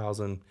since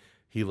 2000.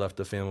 He left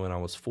the family when I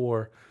was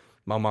 4.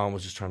 My mom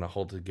was just trying to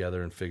hold it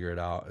together and figure it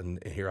out.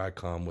 And here I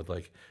come with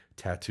like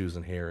tattoos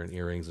and hair and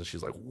earrings. And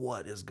she's like,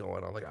 what is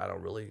going on? Like, I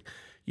don't really,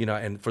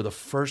 and for the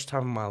first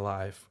time in my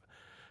life,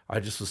 I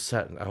just was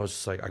set. I was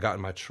just like, I got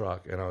in my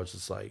truck and I was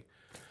just like,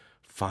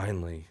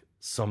 finally,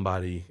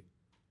 somebody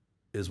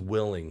is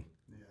willing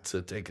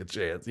to take a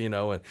chance, and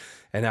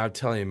I'm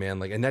telling you, man,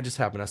 like, and that just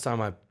happened. I signed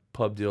my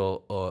pub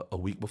deal a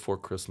week before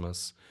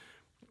Christmas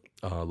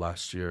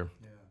last year,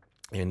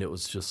 and it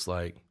was just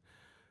like,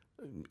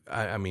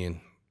 I mean,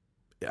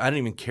 I didn't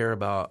even care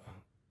about.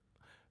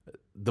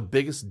 The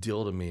biggest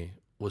deal to me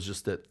was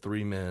just that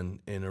 3 men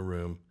in a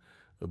room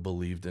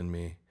believed in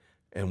me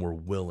and were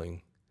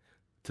willing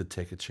to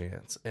take a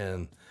chance.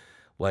 And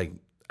like,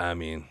 I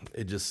mean,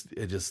 it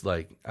just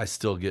like, I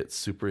still get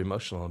super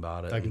emotional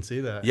about it. I can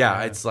see that.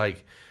 Yeah, it's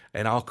like,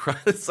 and I'll cry.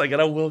 It's like,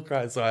 and I will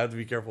cry, so I have to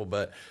be careful.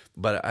 But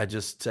I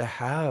just, to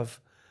have,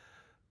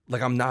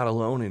 like, I'm not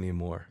alone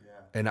anymore.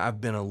 Yeah. And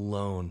I've been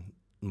alone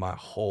my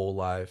whole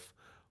life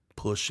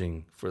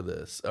pushing for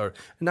this, or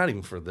not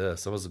even for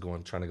this. I was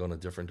trying to go in a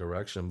different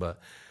direction,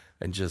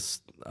 and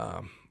just,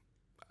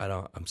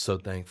 I'm so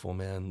thankful,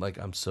 man. Like,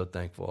 I'm so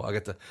thankful. I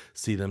got to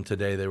see them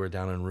today. They were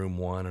down in room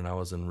 1 and I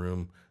was in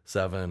room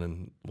 7,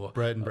 and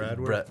Brett and Brad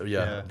were? Brad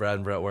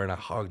and Brett were, and I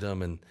hugged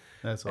them, and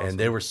that's awesome. And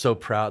they were so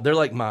proud. They're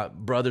like my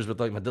brothers, but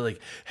like they're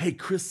like, hey,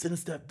 Chris sent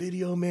us that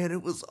video, man.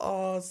 It was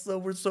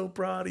awesome. We're so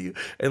proud of you.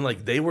 And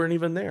like, they weren't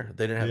even there.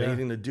 They didn't have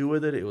anything to do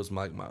with it. It was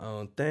like my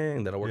own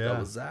thing that I worked out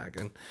with Zach,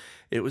 and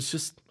it was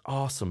just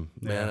awesome,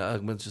 man. I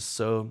was just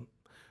so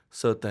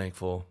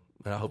thankful,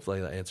 and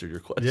hopefully that answered your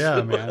question.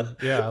 Yeah, man.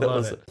 Yeah, I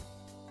love it.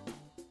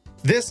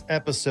 This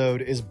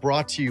episode is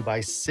brought to you by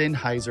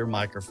Sennheiser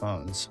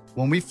microphones.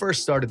 When we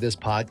first started this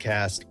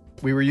podcast,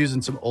 we were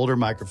using some older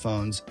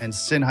microphones, and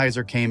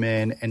Sennheiser came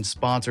in and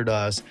sponsored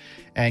us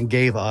and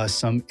gave us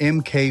some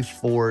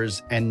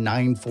MK4s and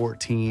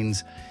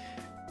 914s.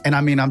 And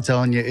I mean, I'm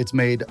telling you, it's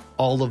made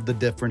all of the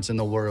difference in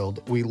the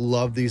world. We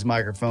love these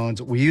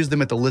microphones. We use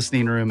them at the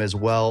listening room as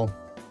well.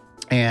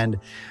 And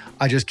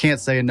I just can't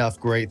say enough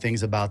great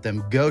things about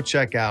them. Go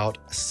check out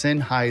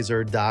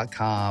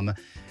Sennheiser.com.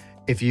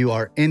 If you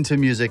are into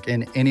music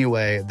in any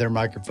way, their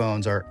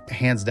microphones are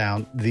hands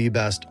down the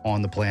best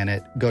on the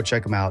planet. Go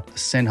check them out,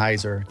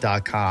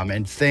 Sennheiser.com.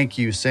 And thank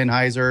you,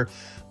 Sennheiser,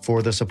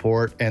 for the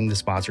support and the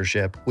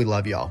sponsorship. We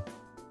love y'all.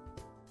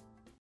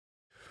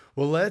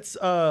 Well,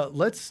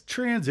 let's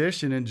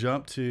transition and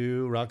jump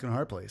to Rock and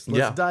Hard Place.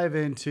 Let's dive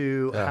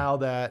into how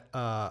that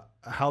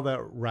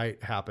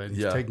write happened.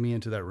 Take me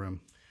into that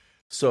room.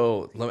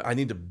 So I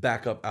need to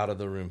back up out of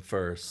the room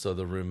first so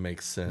the room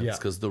makes sense,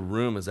 because the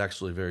room is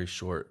actually very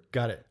short.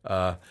 Got it.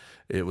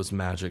 It was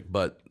magic.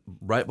 But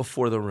right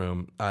before the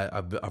room,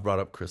 I brought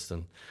up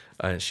Kristen.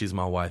 She's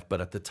my wife.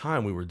 But at the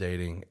time we were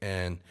dating,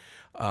 and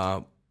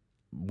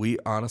we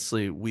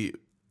honestly, we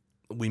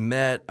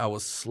met. I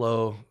was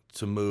slow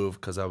to move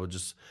because I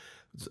was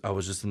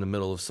just in the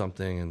middle of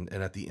something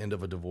and at the end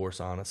of a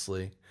divorce,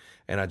 honestly.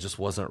 And I just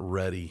wasn't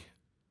ready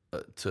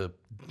to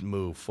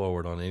move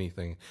forward on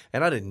anything,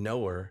 and I didn't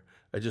know her.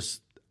 I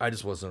just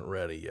wasn't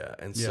ready yet,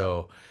 and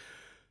so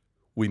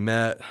we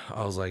met.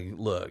 I was like,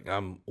 "Look,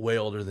 I'm way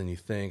older than you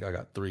think. I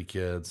got 3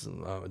 kids,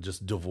 and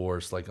just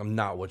divorced. Like, I'm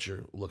not what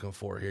you're looking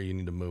for here. You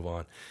need to move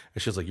on."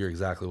 And she was like, "You're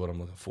exactly what I'm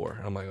looking for."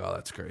 And I'm like, "Oh,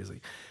 that's crazy."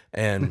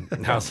 And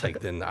I was like,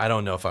 "Then I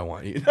don't know if I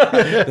want you.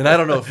 Then I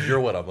don't know if you're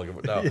what I'm looking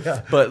for."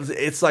 No, but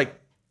it's like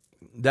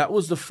that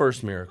was the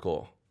first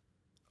miracle.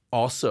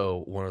 Also,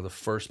 one of the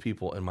first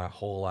people in my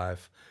whole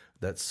life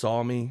that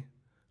saw me.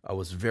 I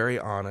was very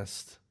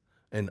honest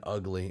and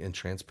ugly and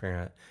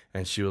transparent.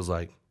 And she was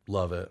like,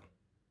 love it.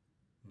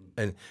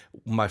 And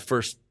my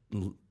first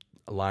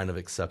line of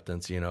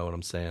acceptance, you know what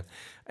I'm saying?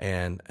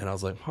 And I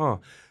was like, huh.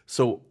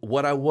 So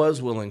what I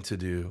was willing to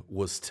do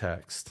was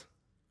text.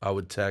 I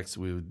would text,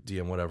 we would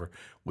DM, whatever.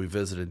 We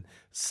visited.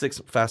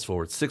 Fast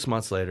forward, 6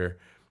 months later,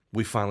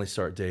 we finally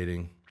start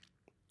dating.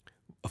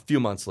 A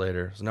few months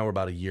later, so now we're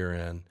about a year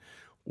in,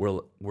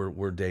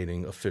 we're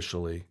dating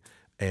officially.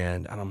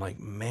 And I'm like,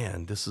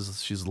 man,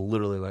 she's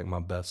literally like my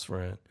best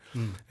friend.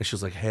 And she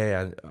was like,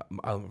 hey,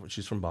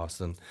 she's from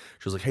Boston.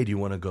 She was like, hey, do you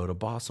want to go to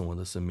Boston with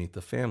us and meet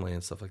the family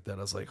and stuff like that?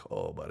 I was like,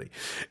 oh, buddy.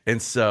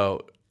 And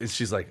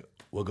she's like,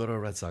 we'll go to a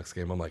Red Sox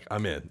game. I'm like,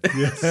 I'm in.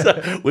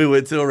 So we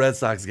went to a Red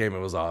Sox game. It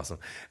was awesome.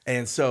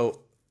 And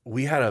so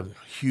we had a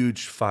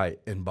huge fight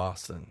in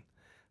Boston.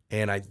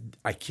 And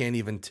I can't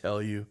even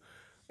tell you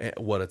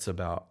what it's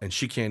about, and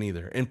she can't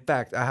either. In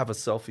fact, I have a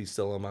selfie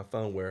still on my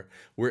phone where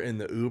we're in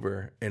the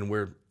Uber and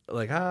we're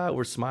like,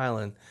 we're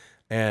smiling,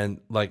 and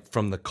like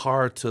from the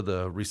car to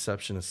the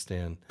receptionist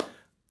stand,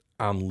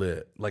 I'm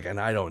lit, like, and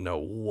I don't know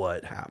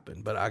what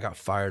happened, but I got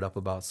fired up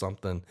about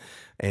something,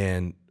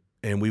 and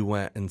we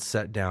went and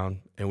sat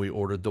down and we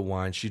ordered the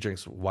wine. She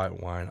drinks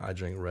white wine, I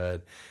drink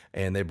red,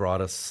 and they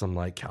brought us some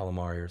like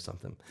calamari or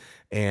something,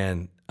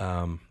 and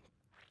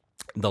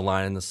the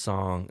line in the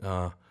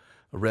song,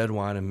 red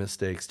wine and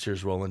mistakes,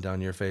 tears rolling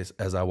down your face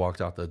as I walked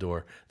out the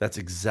door. That's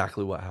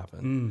exactly what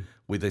happened.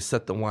 They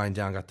set the wine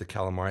down, got the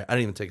calamari. I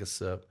didn't even take a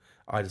sip.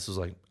 I just was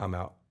like, I'm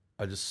out.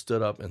 I just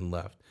stood up and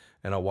left,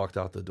 and I walked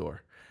out the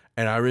door.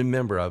 And I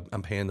remember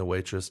I'm paying the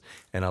waitress,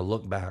 and I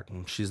look back,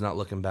 and she's not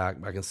looking back.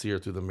 I can see her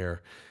through the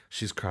mirror.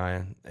 She's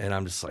crying, and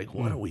I'm just like,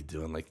 what are we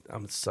doing? Like,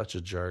 I'm such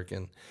a jerk.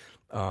 And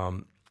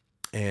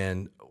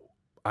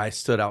I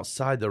stood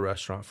outside the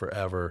restaurant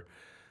forever,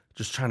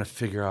 just trying to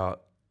figure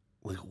out,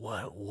 like,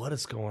 what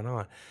is going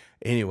on?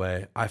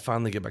 Anyway, I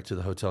finally get back to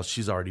the hotel.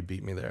 She's already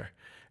beat me there,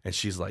 and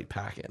she's like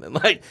packing,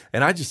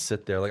 and I just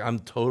sit there like I'm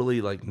totally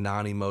like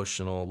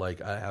non-emotional.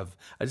 Like I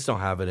just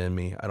don't have it in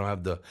me. I don't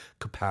have the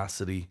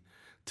capacity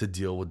to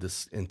deal with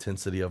this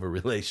intensity of a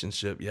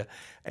relationship yet.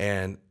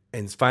 And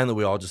finally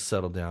we all just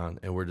settled down,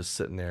 and we're just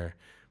sitting there.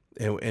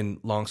 And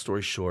long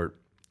story short,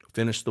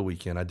 finish the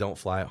weekend. I don't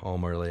fly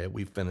home early.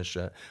 We finish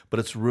it,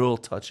 but it's real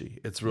touchy.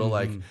 It's real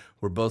like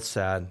we're both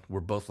sad. We're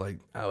both like,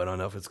 I don't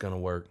know if it's gonna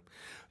work.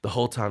 The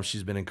whole time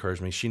she's been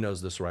encouraging me. She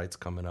knows this right's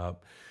coming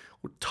up.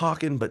 We're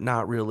talking, but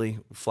not really.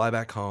 Fly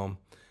back home.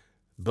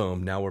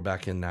 Boom. Now we're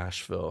back in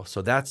Nashville.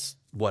 So that's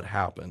what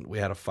happened. We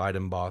had a fight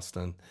in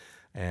Boston,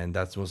 and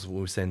that's what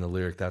we say in the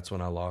lyric. That's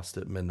when I lost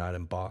at midnight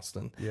in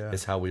Boston. Yeah,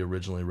 is how we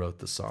originally wrote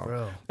the song.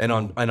 Bro. And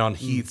on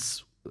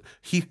Heath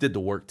did the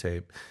work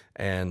tape,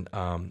 and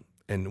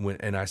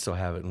I still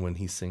have it. And when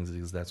he sings it,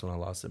 because that's when I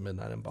lost at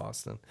midnight in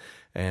Boston,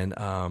 and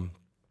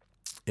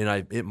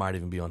it might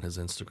even be on his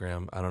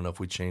Instagram. I don't know if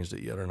we changed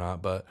it yet or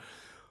not. But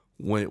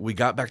when we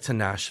got back to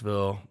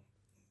Nashville,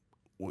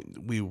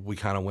 we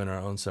kind of went our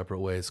own separate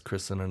ways,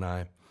 Kristen and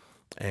I.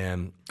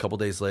 And a couple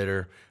days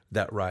later,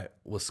 that ride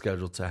was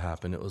scheduled to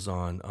happen. It was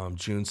on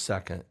June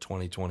 2nd,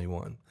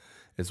 2021.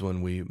 Is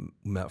when we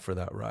met for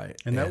that ride.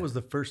 And that was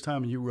the first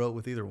time you wrote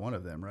with either one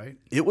of them, right?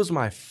 It was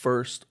my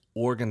first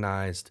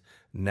organized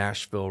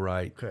Nashville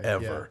ride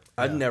ever.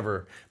 Yeah. I'd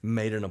never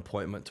made an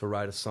appointment to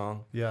write a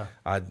song. Yeah.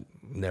 I'd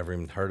never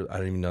even heard it. I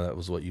didn't even know that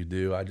was what you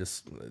do.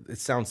 It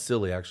sounds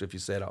silly actually if you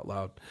say it out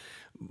loud.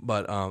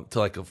 But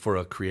for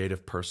a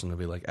creative person to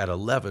be like, at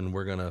 11,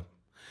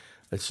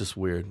 it's just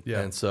weird. Yeah.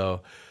 And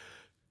so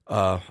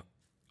I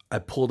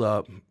pulled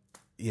up,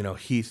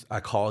 Heath, I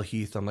call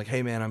Heath. I'm like,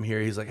 hey man, I'm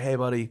here. He's like, hey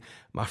buddy,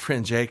 my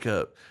friend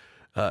Jacob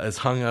is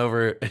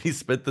hungover and he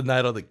spent the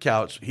night on the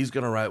couch. He's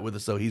going to write with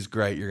us, so he's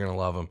great. You're going to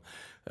love him.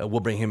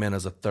 We'll bring him in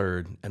as a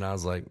third. And I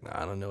was like,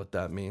 I don't know what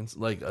that means.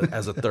 Like,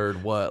 as a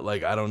third, what?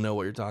 Like, I don't know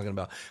what you're talking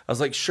about. I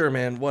was like, sure,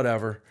 man,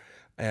 whatever.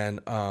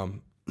 And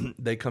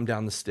they come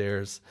down the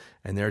stairs,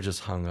 and they're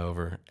just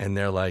hungover. And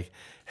they're like,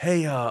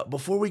 hey,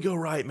 before we go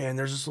right, man,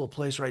 there's this little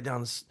place right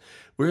down the...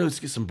 We're going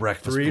to get some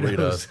breakfast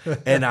burritos.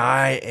 And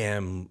I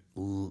am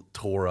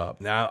tore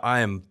up. Now, I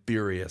am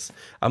furious.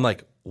 I'm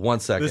like,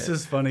 1 second. This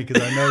is funny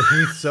because I know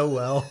Heath so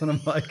well, and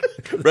I'm like,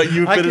 right?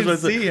 You I can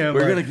see him.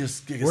 We're gonna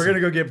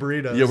go get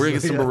burritos. Yeah, we're gonna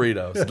get some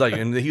burritos. Like,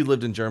 and he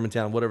lived in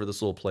Germantown, whatever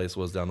this little place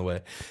was down the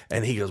way.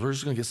 And he goes, "We're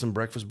just gonna get some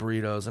breakfast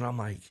burritos." And I'm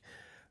like,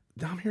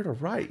 "I'm here to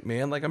write,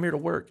 man. Like, I'm here to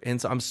work." And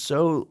so I'm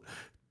so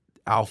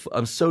alpha.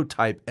 I'm so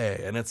type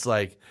A, and it's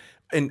like,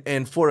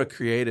 and for a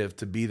creative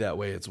to be that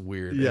way, it's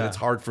weird. Yeah, and it's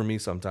hard for me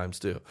sometimes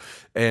too.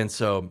 And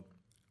so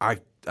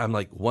I'm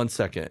like, 1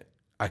 second.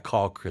 I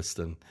call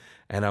Kristen,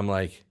 and I'm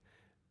like,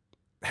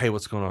 hey,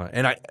 what's going on?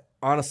 And I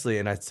honestly,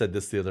 and I said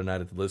this the other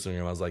night at the listening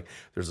room, I was like,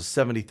 there's a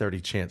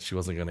 70-30 chance she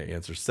wasn't going to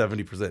answer.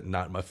 70%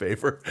 not in my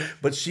favor.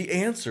 But she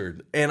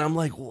answered. And I'm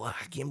like, well,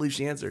 I can't believe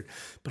she answered.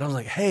 But I was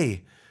like,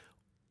 hey.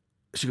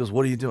 She goes,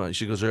 what are you doing?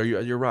 She goes,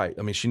 you're right.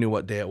 I mean, she knew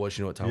what day it was.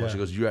 She knew what time it was. She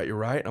goes, you at your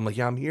right? I'm like,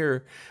 yeah, I'm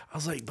here. I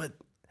was like, but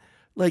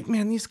like,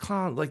 man, these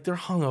clowns, like, they're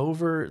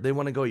hungover. They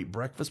want to go eat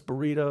breakfast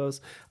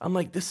burritos. I'm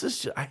like,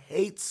 I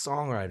hate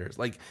songwriters.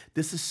 Like,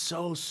 this is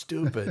so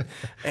stupid.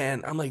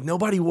 And I'm like,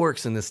 nobody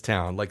works in this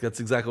town. Like, that's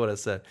exactly what I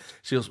said.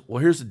 She goes,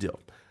 well, here's the deal.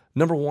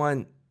 Number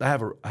one, I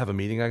have a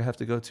meeting I have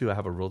to go to. I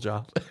have a real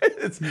job.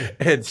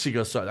 And she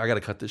goes, so I got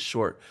to cut this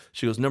short.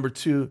 She goes, number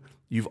 2,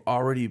 you've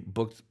already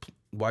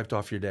wiped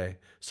off your day.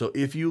 So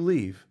if you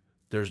leave,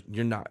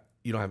 you don't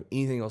have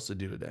anything else to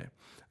do today.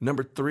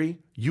 Number 3,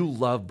 you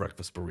love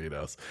breakfast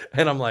burritos.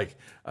 And I'm like,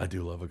 I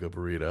do love a good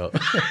burrito.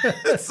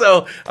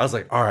 So I was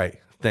like, all right,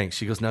 thanks.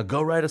 She goes, now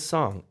go write a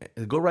song.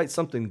 Go write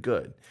something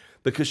good.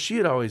 Because she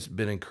had always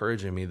been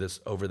encouraging me this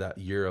over that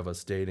year of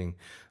us dating.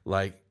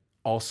 Like,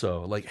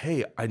 also, like,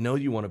 hey, I know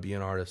you want to be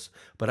an artist,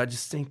 but I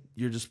just think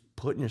you're just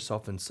putting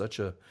yourself in such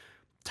a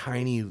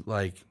tiny,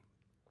 like,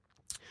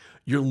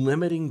 you're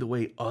limiting the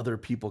way other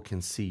people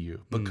can see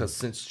you. Because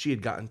since she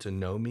had gotten to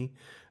know me,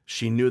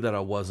 she knew that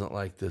I wasn't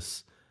like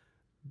this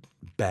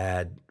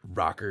bad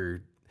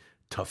rocker,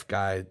 tough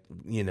guy.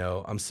 You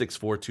know, I'm 6'4",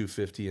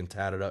 250 and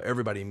tatted up.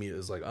 Everybody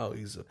immediately is like, oh,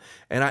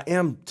 and I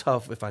am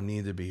tough if I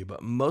need to be,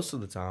 but most of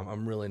the time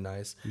I'm really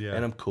nice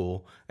and I'm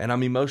cool and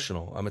I'm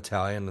emotional. I'm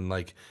Italian and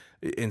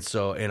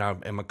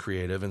I'm a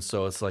creative. And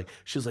so it's like,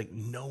 she's like,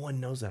 no one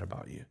knows that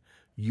about you.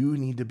 You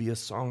need to be a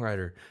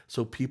songwriter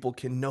so people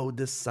can know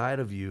this side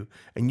of you,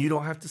 and you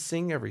don't have to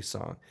sing every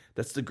song.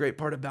 That's the great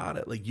part about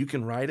it. Like, you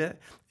can write it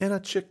and a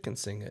chick can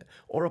sing it,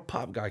 or a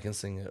pop guy can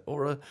sing it,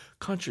 or a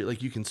country.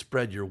 Like, you can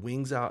spread your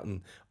wings out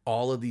in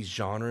all of these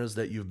genres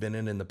that you've been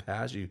in the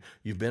past.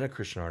 You've been a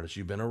Christian artist,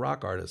 you've been a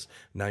rock artist.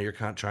 Now you're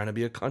trying to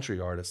be a country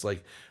artist.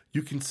 Like,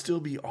 you can still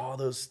be all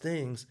those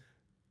things,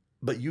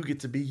 but you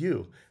get to be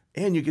you.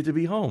 And you get to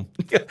be home.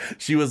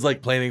 She was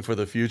like planning for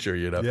the future,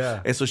 you know?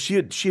 Yeah. And so she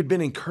had been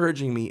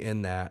encouraging me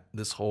in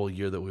this whole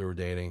year that we were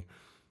dating.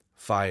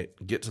 Fight,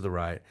 get to the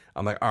right.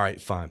 I'm like, all right,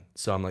 fine.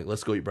 So I'm like,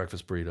 let's go eat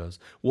breakfast burritos.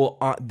 Well,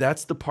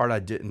 that's the part I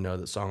didn't know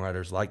that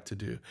songwriters like to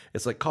do.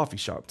 It's like coffee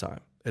shop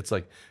time. It's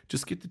like,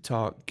 just get to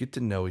talk, get to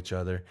know each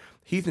other.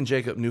 Heath and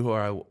Jacob knew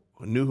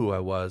who I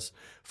was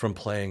from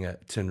playing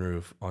at Tin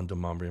Roof on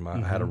Demumbrium.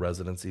 I had a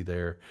residency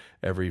there.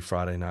 Every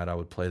Friday night I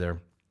would play there.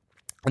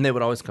 And they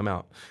would always come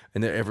out,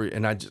 and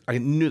I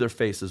knew their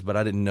faces, but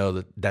I didn't know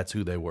that that's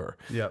who they were.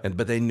 Yeah.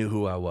 But they knew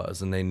who I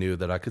was, and they knew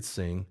that I could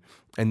sing,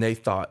 and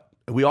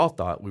we all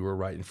thought we were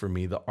writing for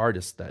me, the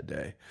artist, that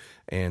day.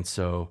 And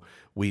so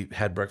we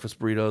had breakfast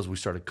burritos. We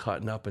started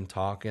cutting up and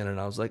talking, and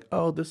I was like,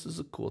 "Oh, this is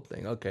a cool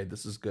thing. Okay,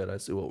 this is good. I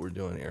see what we're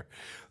doing here."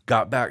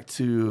 Got back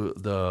to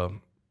the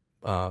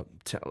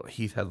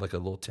Heath had like a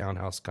little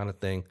townhouse kind of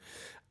thing,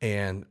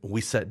 and we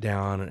sat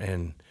down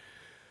and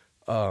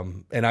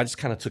I just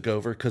kind of took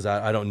over because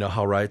I don't know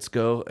how rights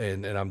go,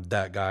 and I'm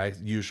that guy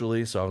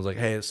usually. So I was like,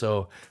 hey,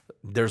 so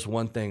there's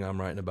one thing I'm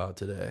writing about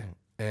today,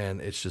 and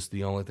it's just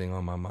the only thing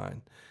on my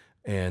mind.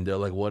 And they're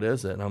like, what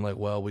is it? And I'm like,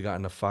 well, we got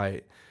in a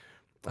fight.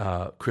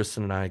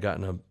 Kristen and I got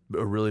in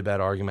a really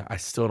bad argument. I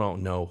still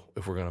don't know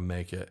if we're going to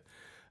make it.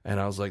 And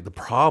I was like, the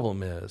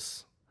problem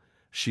is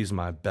she's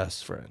my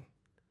best friend.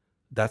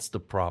 That's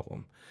the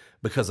problem.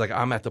 Because like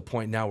I'm at the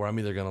point now where I'm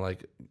either gonna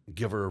like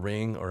give her a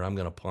ring or I'm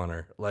gonna punt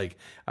her. Like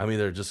I'm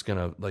either just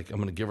gonna I'm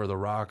gonna give her the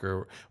rock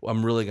or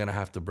I'm really gonna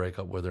have to break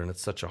up with her, and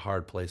it's such a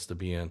hard place to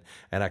be in.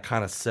 And I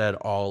kind of said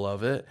all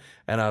of it,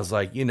 and I was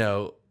like,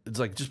 it's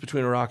like just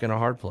between a rock and a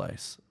hard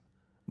place,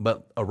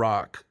 but a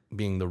rock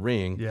being the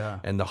ring,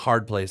 and the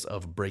hard place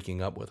of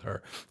breaking up with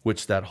her,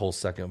 which that whole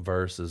second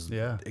verse is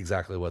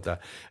exactly what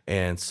that.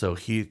 And so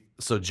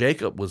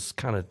Jacob was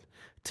kind of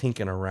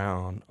tinking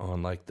around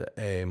on like the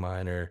A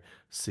minor,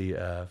 C,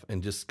 F,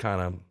 and just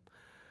kind of,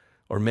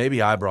 or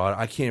maybe I brought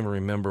it. I can't even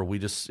remember. It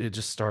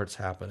just starts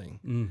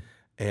happening.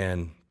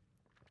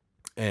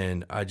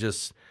 And I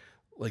just,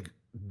 like,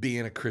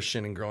 being a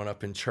Christian and growing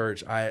up in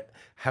church, I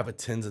have a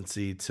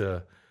tendency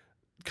to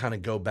kind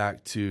of go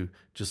back to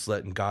just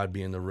letting God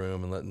be in the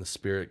room and letting the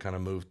Spirit kind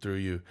of move through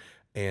you.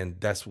 And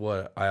that's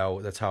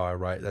how I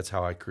write. That's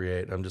how I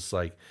create. I'm just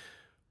like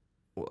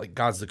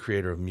God's the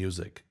creator of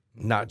music,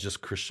 not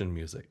just Christian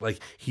music. Like,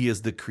 he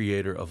is the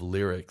creator of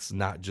lyrics,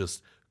 not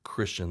just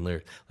Christian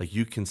lyrics. Like,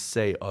 you can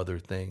say other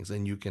things,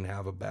 and you can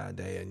have a bad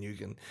day, and you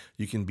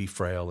can be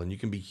frail, and you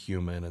can be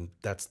human, and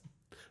that's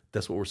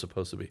what we're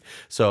supposed to be.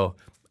 So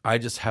I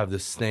just have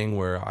this thing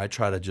where I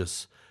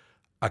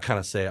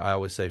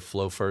always say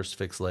flow first,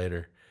 fix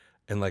later.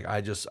 And like I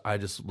just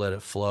let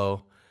it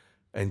flow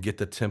and get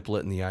the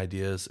template and the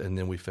ideas, and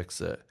then we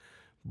fix it.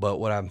 But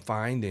what I'm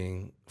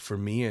finding, for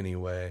me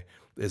anyway,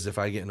 is if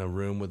I get in a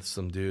room with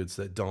some dudes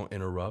that don't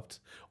interrupt,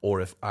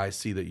 or if I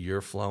see that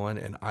you're flowing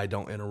and I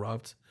don't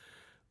interrupt,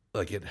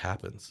 like, it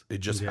happens. It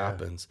just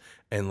happens.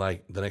 And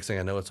like the next thing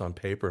I know, it's on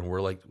paper, and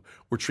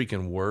we're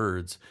tweaking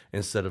words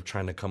instead of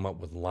trying to come up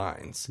with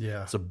lines.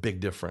 Yeah. It's a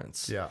big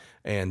difference. Yeah.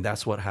 And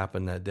that's what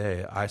happened that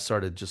day. I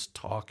started just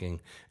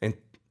talking and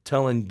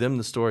telling them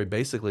the story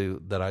basically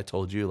that I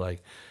told you.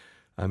 Like,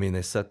 I mean,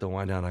 they set the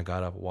wine down. I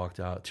got up, walked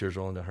out, tears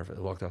rolling down her face,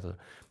 walked out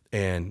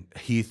and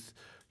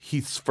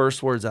Heath's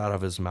first words out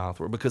of his mouth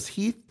were, because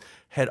Heath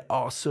had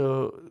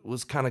also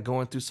was kind of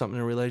going through something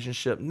in a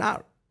relationship.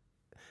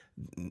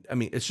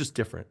 It's just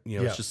different.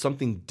 It's just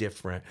something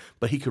different,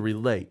 but he could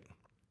relate.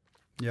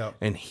 Yeah.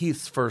 And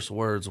Heath's first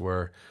words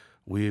were,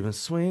 "We've been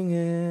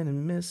swinging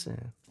and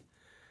missing.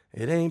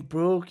 It ain't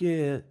broke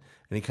yet,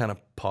 And he kind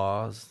of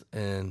paused,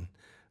 and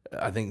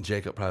I think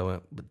Jacob probably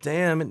went, but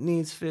damn, it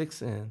needs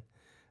fixing.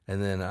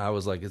 And then I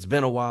was like, it's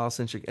been a while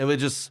since you, and it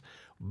just,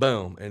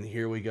 boom, and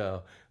here we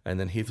go. And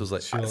then Heath was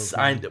like, I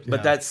signed it.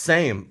 But that's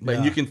same.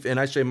 But you can, and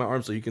I shave my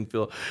arm so you can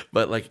feel,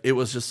 but like, it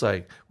was just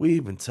like,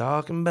 we've been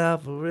talking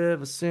about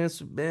forever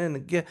since we've been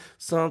together,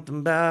 something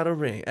about a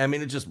ring. I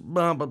mean, it just,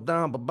 bum, bum,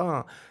 bum, bum,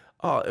 bum.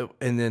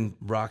 And then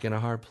Rock in a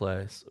Hard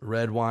Place,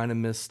 Red Wine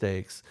and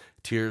Mistakes,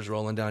 tears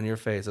rolling down your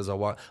face as I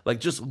walk, like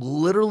just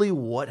literally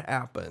what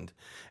happened.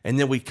 And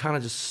then we kind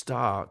of just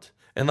stopped,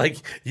 and like,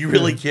 you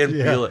really can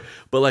feel it.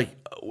 But like,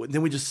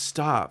 then we just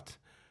stopped,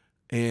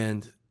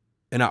 and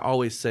I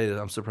always say that,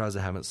 I'm surprised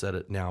I haven't said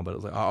it now,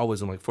 but like, I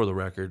always am like, for the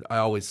record, I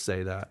always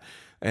say that.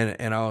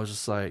 And I was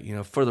just like,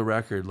 for the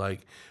record,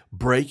 like,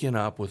 breaking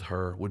up with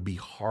her would be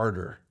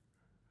harder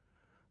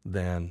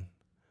than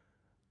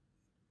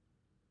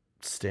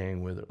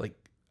staying with her. Like,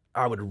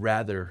 I would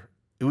rather,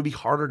 it would be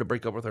harder to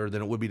break up with her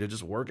than it would be to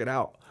just work it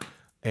out.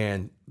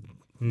 And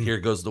here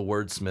goes the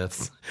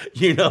wordsmiths,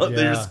 they're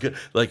just good.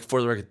 Like,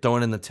 for the record,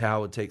 throwing in the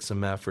towel would take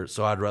some effort.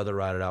 So I'd rather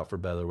ride it out for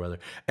better weather.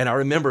 And I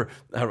remember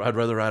I'd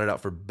rather ride it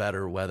out for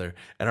better weather.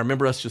 And I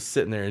remember us just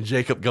sitting there and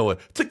Jacob going,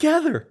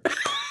 together.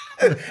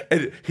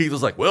 And he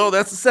was like, well,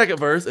 that's the second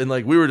verse. And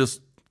like, we were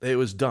just, it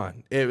was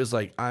done. It was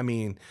like, I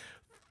mean,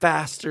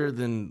 faster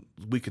than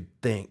we could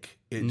think.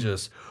 It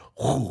just,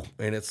 whoo,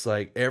 and it's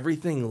like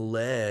everything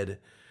led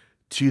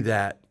to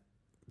that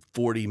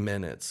 40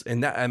 minutes.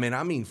 And that, I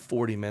mean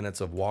 40 minutes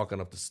of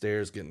walking up the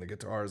stairs, getting the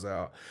guitars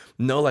out.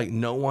 No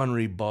one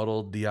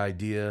rebutted the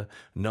idea.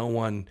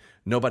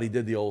 Nobody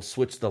did the old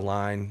switch the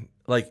line.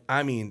 Like,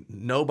 I mean,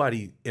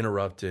 nobody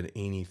interrupted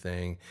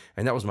anything.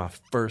 And that was my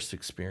first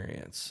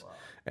experience. Wow.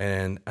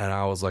 And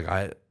I was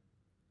like,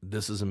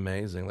 this is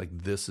amazing. Like,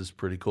 this is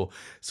pretty cool.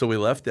 So we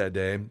left that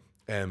day,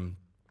 and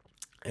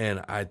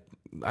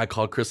I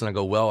called Chris and I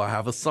go, well, I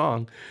have a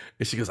song.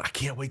 And she goes, I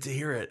can't wait to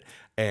hear it.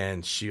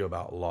 And she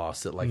about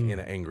lost it, like in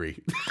an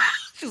angry.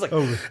 She's like,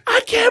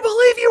 I can't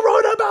believe you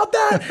wrote about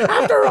that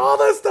after all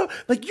this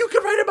stuff. Like, you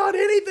could write about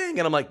anything.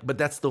 And I'm like, but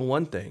that's the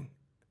one thing.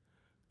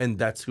 And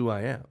that's who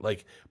I am.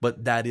 Like,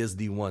 but that is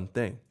the one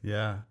thing.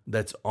 Yeah.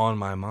 That's on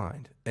my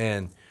mind.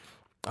 And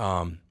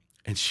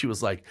she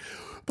was like,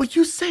 but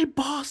you say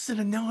Boston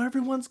and now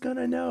everyone's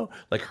gonna know.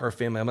 Like, her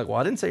family. I'm like, well,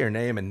 I didn't say her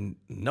name, and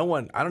no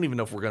one, I don't even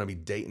know if we're gonna be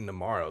dating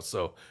tomorrow.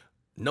 So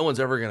no one's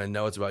ever gonna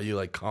know it's about you.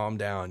 Like, calm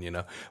down,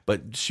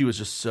 But she was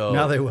just so.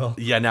 Now they will.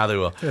 Yeah, now they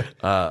will.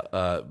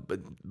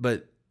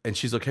 But and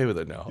she's okay with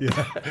it now.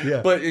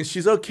 Yeah. And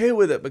she's okay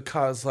with it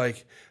because,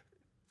 like,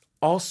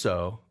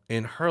 also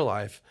in her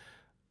life,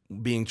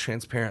 being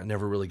transparent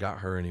never really got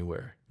her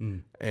anywhere.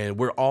 And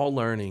we're all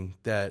learning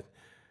that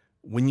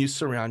when you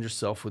surround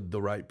yourself with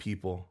the right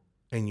people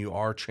and you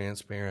are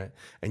transparent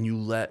and you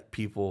let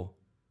people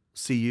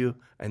see you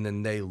and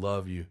then they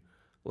love you,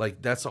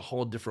 like, that's a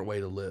whole different way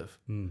to live.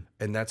 And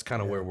that's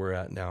kind of where we're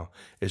at now.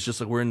 It's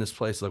just like, we're in this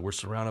place, like, we're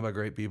surrounded by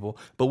great people,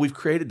 but we've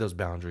created those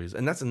boundaries.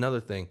 And that's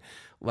another thing.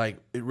 Like,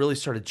 it really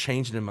started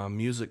changing in my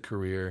music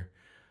career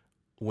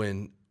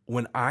when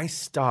I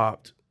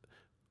stopped,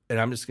 and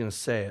I'm just going to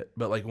say it,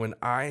 but like, when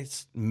I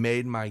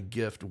made my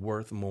gift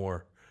worth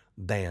more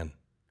than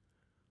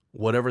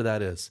whatever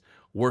that is,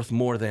 worth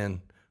more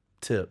than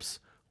tips,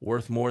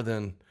 worth more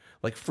than,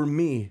 like, for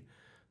me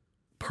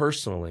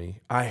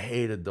personally, I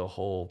hated the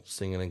whole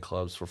singing in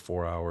clubs for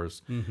 4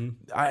 hours.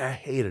 I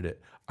hated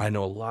it. I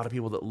know a lot of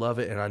people that love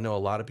it, and I know a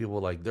lot of people,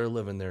 like, they're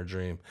living their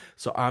dream.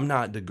 So I'm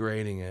not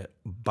degrading it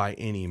by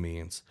any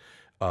means.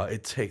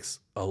 It takes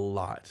a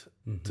lot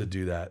to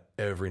do that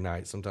every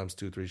night, sometimes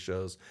 2-3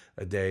 shows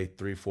a day,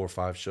 3, 4,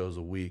 5 shows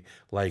a week.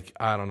 Like,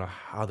 I don't know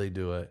how they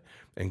do it,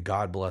 and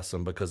God bless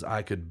them, because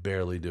I could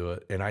barely do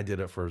it, and I did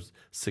it for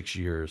 6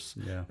 years.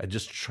 I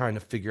just trying to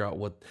figure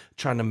out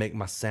trying to make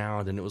my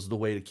sound, and it was the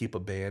way to keep a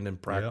band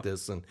and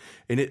practice, and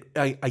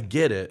I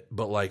get it,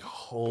 but like,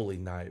 holy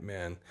night,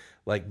 man.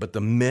 Like, but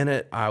the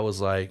minute I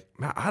was like,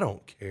 man, I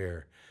don't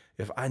care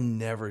if I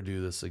never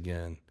do this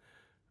again,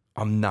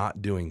 I'm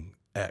not doing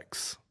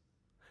X.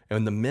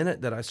 And the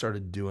minute that I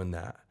started doing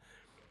that,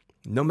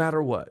 no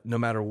matter what, no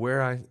matter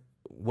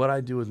what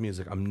I do with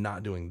music, I'm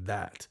not doing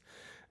that.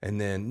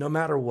 And then no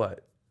matter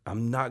what,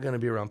 I'm not going to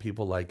be around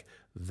people like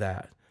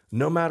that.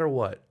 No matter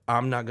what,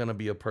 I'm not going to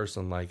be a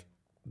person like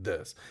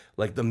this.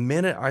 Like, the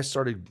minute I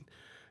started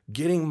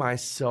getting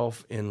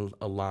myself in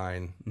a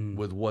line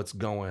with what's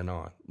going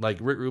on, like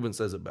Rick Rubin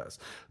says it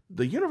best,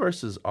 the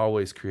universe is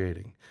always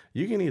creating.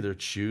 You can either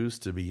choose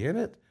to be in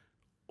it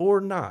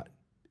or not.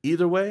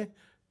 Either way,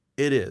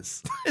 it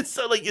is. It's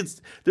so, like,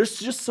 there's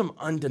just some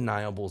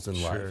undeniables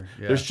in life.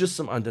 Yeah. There's just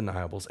some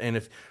undeniables. And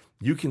if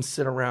you can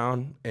sit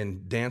around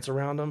and dance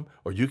around them,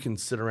 or you can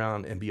sit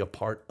around and be a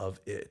part of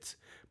it,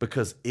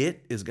 because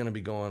it is going to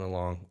be going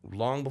along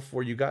long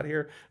before you got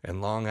here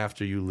and long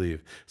after you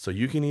leave. So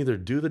you can either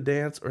do the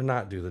dance or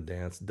not do the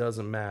dance.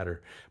 Doesn't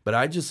matter. But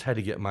I just had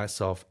to get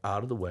myself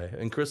out of the way.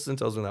 And Kristen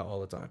tells me that all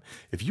the time.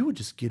 If you would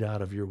just get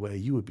out of your way,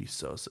 you would be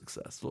so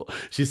successful.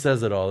 She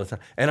says it all the time.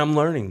 And I'm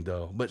learning,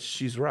 though. But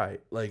she's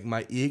right. Like,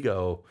 my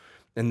ego,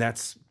 and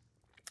that's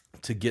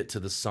to get to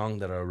the song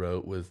that I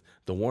wrote with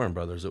the Warren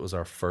Brothers. It was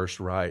our first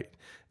write,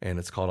 and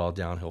it's called All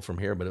Downhill From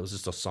Here, but it was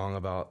just a song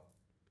about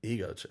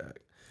ego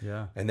check.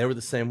 Yeah. And they were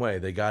the same way.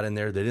 They got in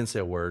there. They didn't say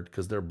a word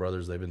because they're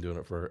brothers. They've been doing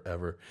it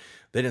forever.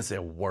 They didn't say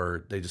a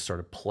word. They just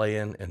started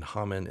playing and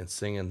humming and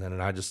singing.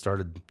 And I just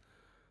started,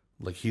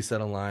 like, he said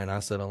a line,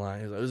 I said a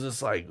line. It was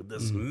just like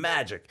this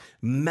magic.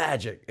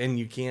 And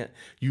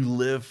you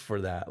live for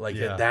that. Like,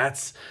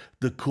 that's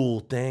the cool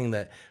thing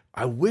that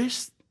I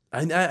wish,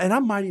 and I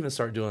might even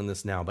start doing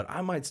this now, but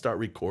I might start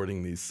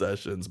recording these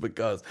sessions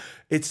because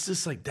it's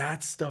just like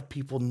that stuff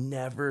people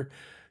never,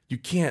 you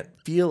can't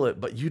feel it,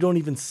 but you can't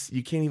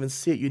even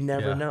see it. You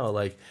never know.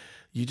 Like,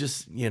 you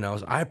just,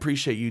 I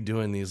appreciate you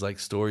doing these like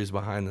stories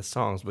behind the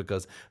songs,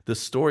 because the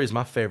story is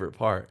my favorite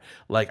part.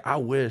 Like, I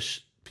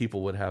wish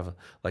people would have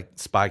like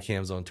spy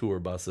cams on tour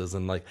buses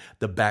and like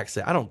the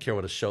backstage. I don't care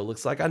what a show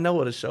looks like. I know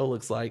what a show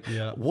looks like.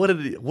 Yeah. What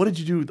did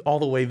you do all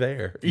the way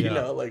there? You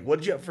know, like, what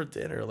did you have for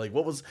dinner? Like,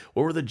 what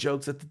were the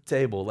jokes at the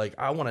table? Like,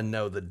 I want to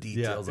know the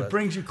details. It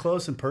brings you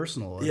close and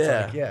personal.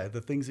 It's like,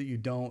 the things that you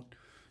don't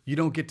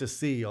get to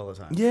see all the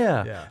time.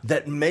 Yeah.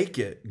 That make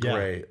it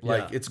great. Yeah.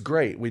 Like, it's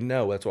great. We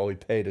know that's why we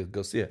pay to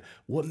go see it.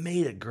 What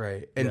made it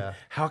great? And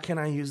how can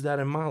I use that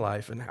in my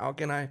life? And how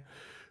can I,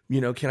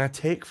 can I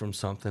take from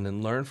something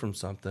and learn from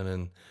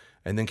something?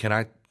 And then can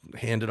I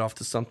hand it off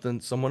to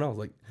someone else?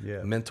 Like,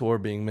 being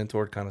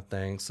mentored kind of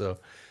thing. So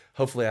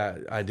hopefully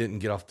I didn't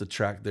get off the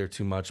track there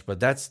too much, but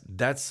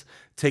that's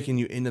taking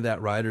you into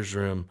that writer's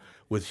room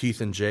with Heath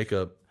and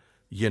Jacob.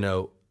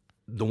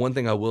 The one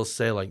thing I will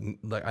say, like,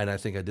 and I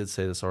think I did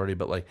say this already,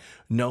 but like,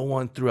 no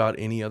one threw out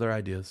any other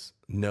ideas.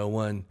 No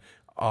one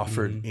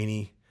offered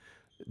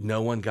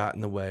no one got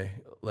in the way.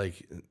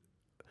 Like,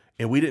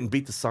 and we didn't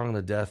beat the song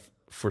to death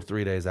for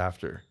 3 days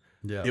after.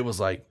 Yeah. It was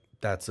like,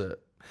 that's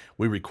it.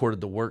 We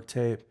recorded the work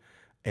tape,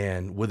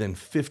 and within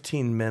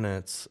 15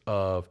 minutes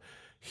of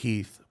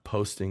Heath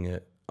posting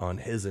it on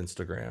his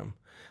Instagram,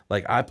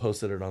 like, I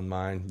posted it on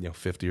mine,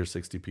 50 or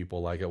 60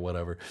 people like it,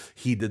 whatever.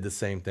 He did the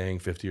same thing,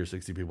 50 or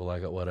 60 people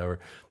like it, whatever.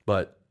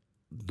 But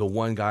the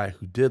one guy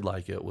who did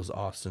like it was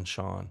Austin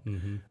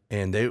Sean.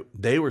 And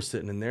they were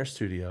sitting in their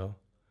studio.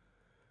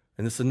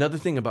 And it's another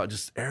thing about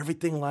just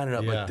everything lining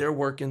up. Like, they're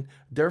working,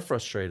 they're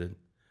frustrated.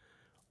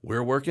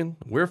 We're working,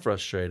 we're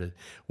frustrated.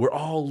 We're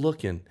all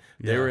looking.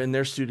 They were in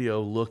their studio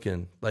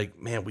looking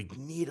like, man, we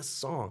need a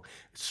song.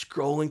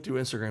 Scrolling through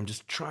Instagram,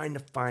 just trying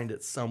to find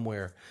it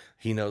somewhere.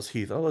 He knows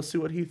Heath. Oh, let's see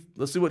what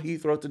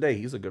Heath wrote today.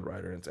 He's a good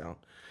writer in town.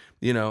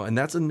 And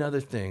that's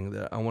another thing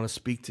that I want to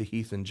speak to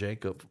Heath and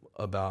Jacob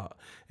about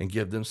and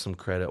give them some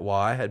credit. While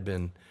I had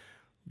been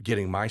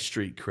getting my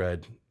street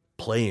cred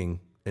playing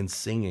and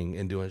singing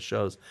and doing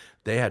shows,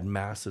 they had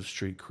massive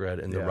street cred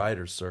in the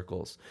writers'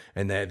 circles,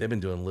 and they've been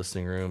doing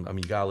listening room. I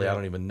mean, golly, I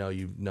don't even know,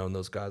 you've known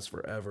those guys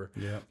forever.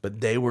 Yeah. But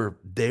they were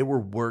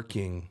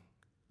working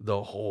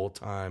the whole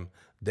time.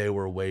 They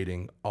were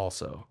waiting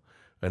also,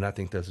 and I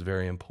think that's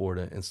very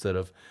important. Instead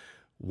of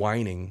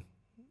whining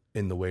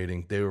in the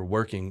waiting, they were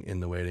working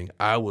in the waiting.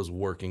 I was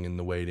working in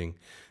the waiting,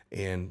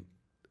 and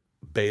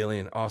Bailey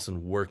and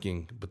Austin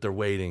working, but they're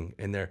waiting,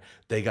 and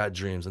they got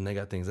dreams and they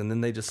got things. And then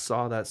they just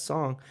saw that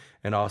song,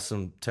 and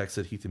Austin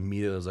texted Heath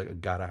immediately. Was like, I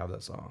gotta have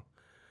that song.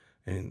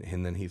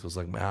 And then Heath was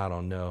like, man, I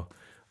don't know.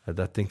 I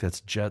think that's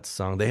Jet's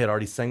song. They had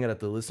already sang it at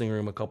the listening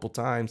room a couple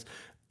times,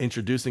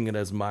 introducing it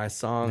as my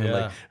song. And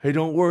like, hey,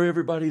 don't worry,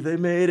 everybody, they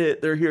made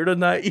it. They're here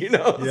tonight,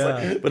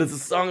 but it's a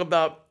song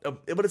but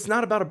it's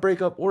not about a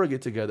breakup or a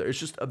get together. It's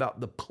just about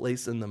the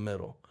place in the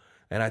middle.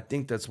 And I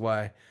think that's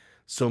why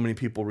so many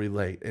people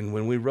relate. And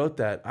when we wrote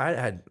that,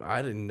 I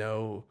didn't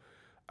know,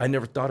 I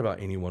never thought about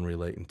anyone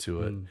relating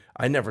to it.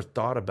 I never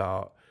thought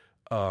about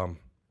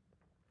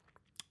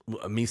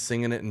me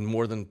singing it and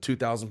more than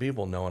 2,000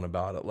 people knowing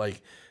about it.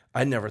 Like,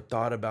 I never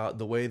thought about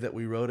the way that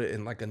we wrote it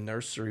in like a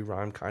nursery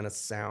rhyme kind of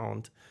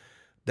sound.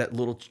 That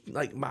little,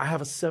 like, I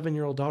have a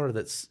 7-year-old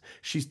daughter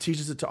she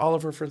teaches it to all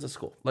of her friends at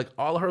school. Like,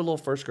 all of her little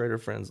first grader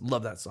friends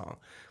love that song,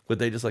 but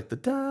they just like the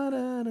da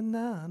da da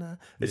na na.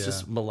 It's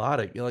just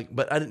melodic,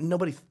 but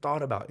nobody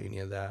thought about any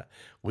of that.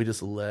 We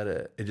just let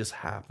it just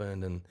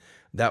happened, and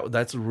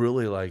that's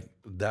really like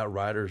that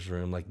writer's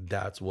room. Like,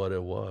 that's what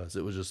it was.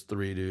 It was just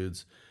 3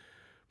 dudes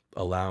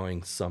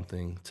allowing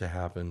something to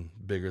happen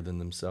bigger than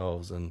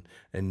themselves, and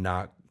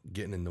not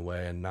getting in the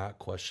way and not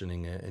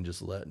questioning it, and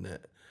just letting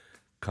it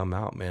come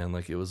out, man.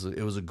 Like, it was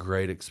a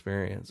great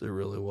experience. It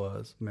really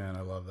was. Man,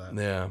 I love that.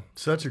 Yeah.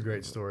 Such a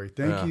great story.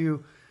 Thank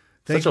you.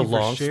 Thank Such you a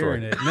long for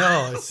sharing story. it.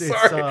 No, it's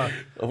Sorry.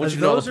 I want you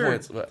to know the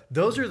points.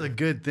 Those are the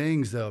good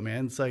things, though,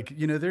 man. It's like,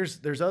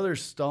 there's other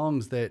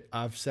songs that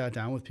I've sat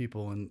down with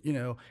people, and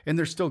and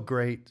they're still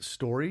great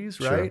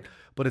stories, right? Sure.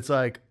 But it's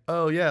like,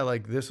 oh yeah,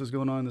 like this was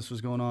going on,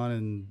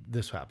 and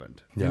this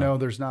happened. Yeah.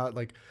 There's not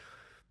like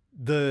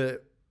the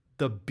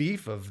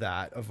beef of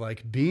that, of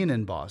like being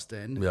in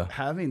Boston,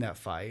 having that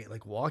fight,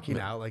 like walking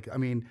out, like, I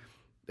mean,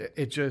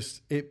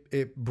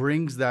 it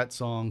brings that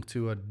song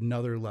to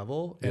another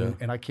level,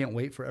 and I can't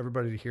wait for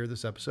everybody to hear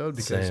this episode,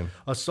 because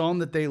a song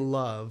that they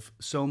love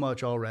so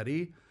much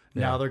already,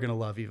 now they're gonna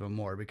love even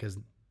more, because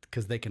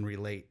because they can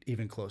relate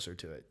even closer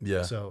to it.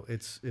 Yeah. So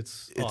it's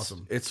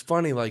awesome. It's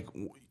funny, like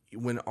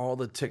when all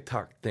the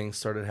TikTok things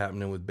started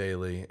happening with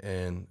Bailey,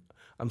 and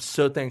I'm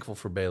so thankful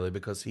for Bailey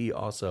because he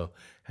also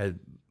had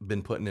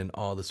been putting in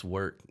all this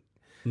work.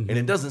 And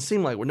it doesn't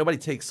seem like nobody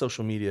takes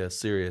social media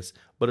serious,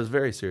 but it's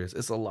very serious.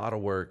 It's a lot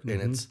of work,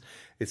 and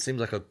it seems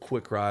like a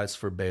quick rise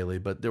for Bailey,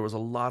 but there was a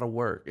lot of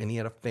work, and he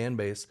had a fan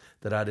base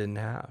that I didn't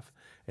have,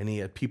 and he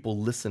had people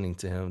listening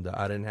to him that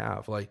I didn't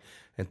have. Like,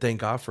 and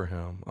thank God for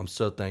him. I'm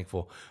so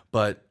thankful.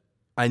 But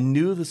I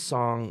knew the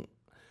song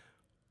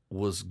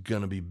was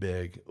gonna be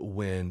big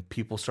when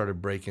people started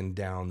breaking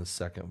down the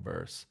second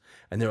verse,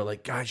 and they were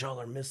like, "Guys,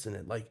 y'all are missing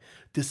it." Like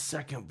this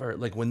second verse,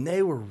 like when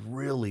they were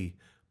really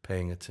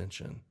paying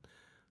attention,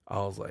 I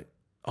was like,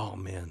 "Oh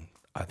man,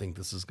 I think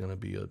this is gonna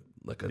be a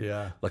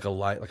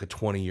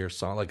 20-year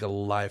song, like a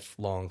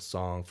lifelong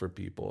song for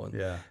people."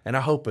 And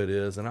I hope it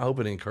is, and I hope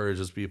it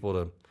encourages people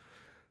to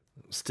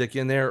stick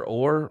in there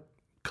or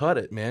cut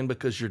it, man.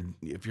 Because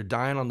if you're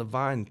dying on the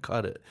vine,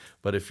 cut it.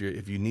 But if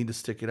you need to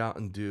stick it out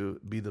and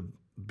be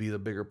the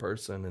bigger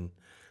person, and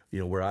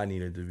where I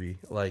needed to be,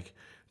 like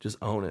just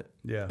own it,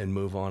 and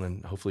move on,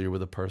 and hopefully you're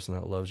with a person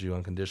that loves you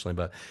unconditionally.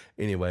 But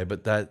anyway,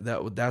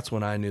 that's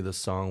when I knew the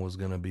song was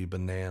gonna be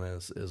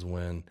bananas, is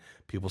when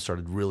people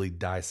started really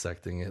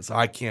dissecting it. So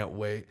I can't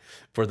wait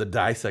for the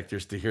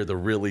dissectors to hear the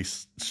really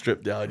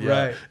stripped down.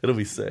 Right. It'll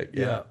be sick.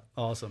 Yeah.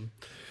 Awesome.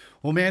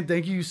 Well, man,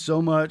 thank you so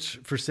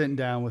much for sitting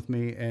down with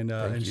me and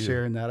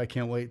sharing that. I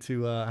can't wait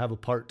to have a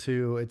part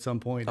 2 at some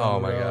point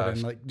down the road,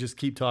 and like just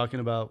keep talking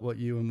about what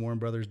you and Warren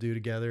Brothers do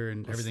together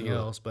and everything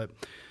else. But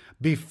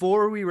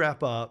before we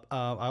wrap up,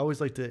 I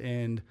always like to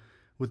end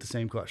with the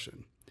same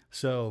question.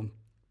 So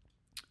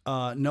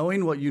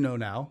knowing what you know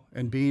now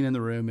and being in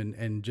the room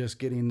and just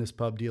getting this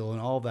pub deal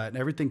and all that and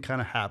everything kind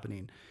of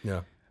happening.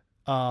 Yeah.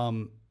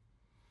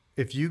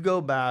 If you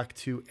go back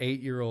to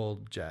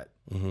 8-year-old Jet,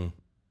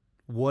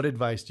 what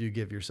advice do you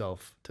give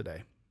yourself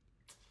today?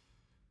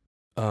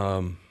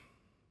 Honest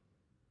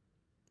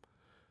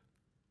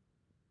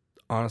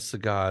to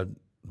God,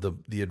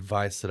 the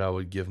advice that I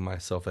would give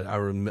myself,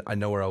 I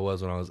know where I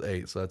was when I was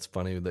 8, so that's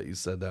funny that you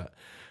said that.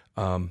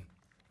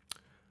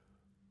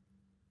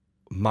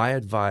 My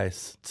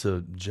advice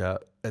to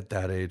Jet at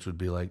that age would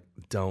be like,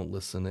 don't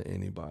listen to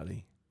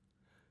anybody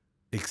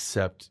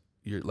except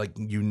you're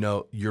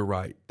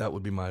right. That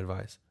would be my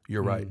advice.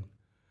 You're right.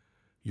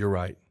 You're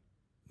right.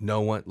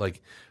 No one,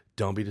 like,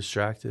 don't be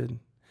distracted.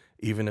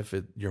 Even if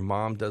your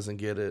mom doesn't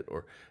get it,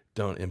 or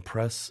don't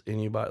impress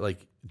anybody,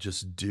 like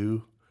just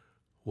do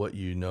what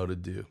you know to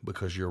do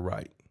because you're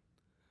right.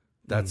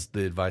 That's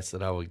the advice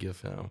that I would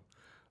give him.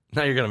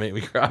 Now you're going to make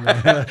me cry.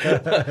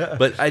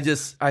 But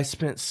I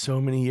spent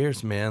so many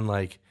years, man,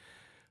 like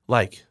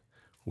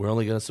we're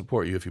only going to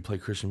support you if you play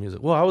Christian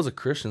music. Well, I was a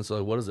Christian,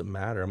 so what does it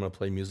matter? I'm going to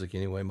play music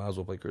anyway. Might as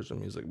well play Christian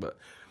music. But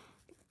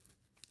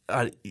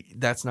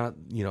that's not,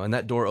 and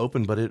that door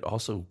opened, but it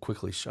also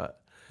quickly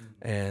shut.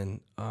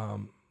 And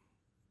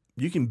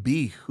you can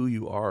be who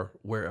you are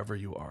wherever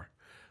you are.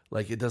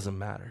 Like, it doesn't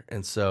matter.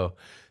 And so,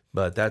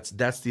 but that's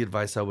the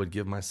advice I would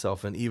give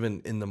myself. And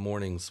even in the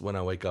mornings when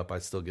I wake up, I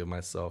still give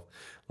myself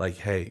like,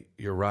 hey,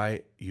 you're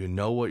right. You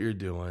know what you're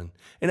doing.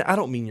 And I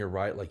don't mean you're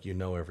right like you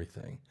know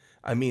everything.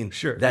 I mean,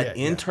 that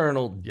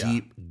internal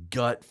deep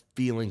gut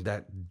feeling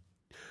that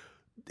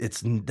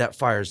that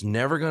fire's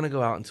never going to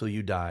go out until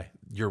you die.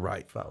 You're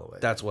right. Follow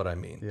it. That's what I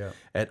mean. Yeah.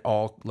 At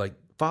all, like,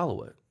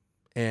 follow it.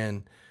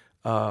 And,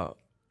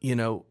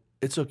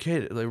 it's okay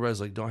to, like, everybody's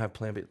like, don't have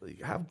plan B.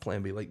 Like, have a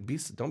plan B. Like,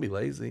 don't be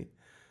lazy.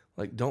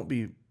 Like, don't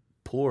be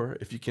poor.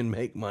 If you can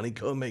make money,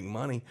 go make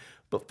money.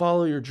 But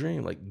follow your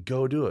dream. Like,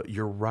 go do it.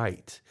 You're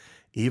right.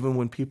 Even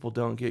when people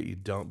don't get you,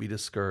 don't be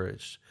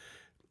discouraged.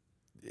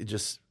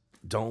 Just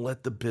don't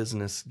let the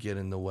business get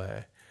in the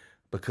way,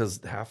 because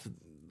half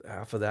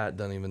of that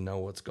doesn't even know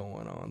what's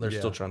going on. They're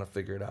still trying to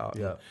figure it out.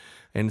 Yeah.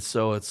 And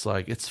so it's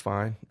like, it's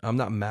fine. I'm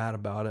not mad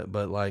about it,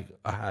 but like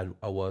I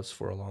was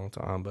for a long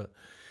time, but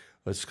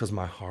it's because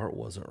my heart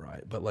wasn't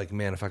right. But like,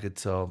 man, if I could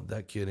tell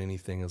that kid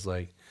anything, is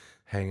like,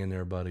 hang in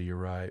there, buddy. You're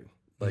right.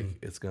 Like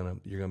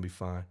you're gonna be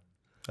fine.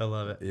 I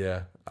love it.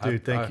 Yeah.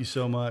 Dude, thank you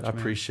so much. I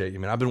appreciate you,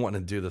 man. I've been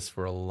wanting to do this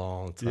for a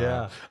long time.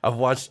 Yeah. I've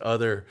watched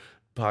other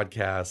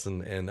podcasts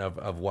and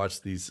I've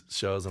watched these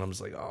shows, and I'm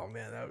just like, oh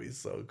man, that'd be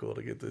so cool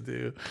to get to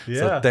do. Yeah.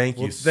 So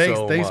thanks so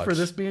much. Thanks for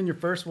this being your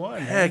first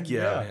one. Heck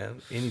yeah,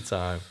 man.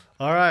 Anytime.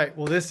 All right.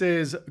 Well, this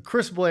is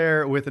Chris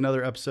Blair with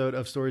another episode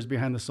of Stories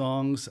Behind the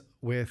Songs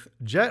with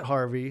Jet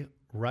Harvey,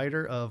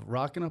 writer of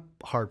Rockin' a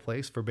Hard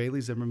Place for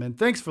Bailey Zimmerman.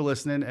 Thanks for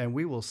listening, and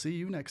we will see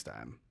you next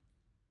time.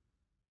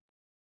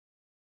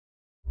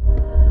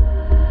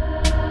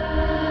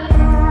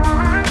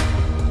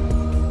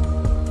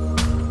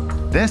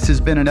 This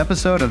has been an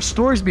episode of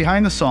Stories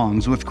Behind the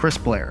Songs with Chris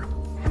Blair.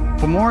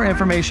 For more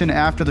information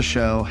after the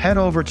show, head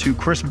over to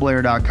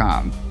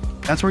chrisblair.com.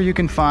 That's where you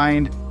can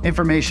find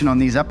information on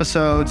these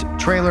episodes,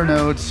 trailer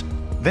notes,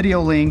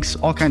 video links,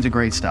 all kinds of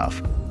great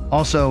stuff.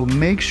 Also,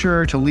 make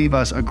sure to leave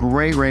us a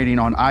great rating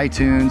on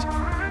iTunes,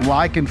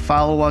 like and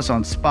follow us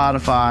on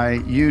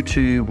Spotify,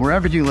 YouTube,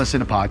 wherever you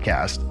listen to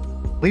podcasts.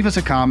 leave us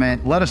a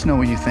comment. Let us know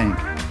what you think.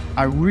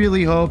 I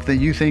really hope that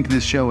you think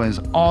this show is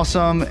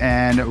awesome,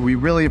 and we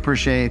really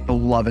appreciate the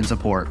love and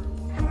support.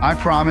 I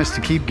promise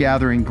to keep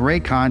gathering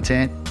great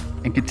content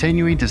and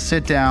continuing to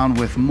sit down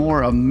with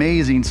more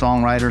amazing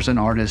songwriters and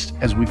artists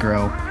as we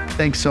grow.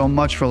 Thanks so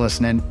much for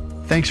listening.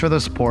 Thanks for the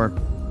support.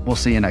 We'll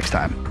see you next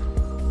time.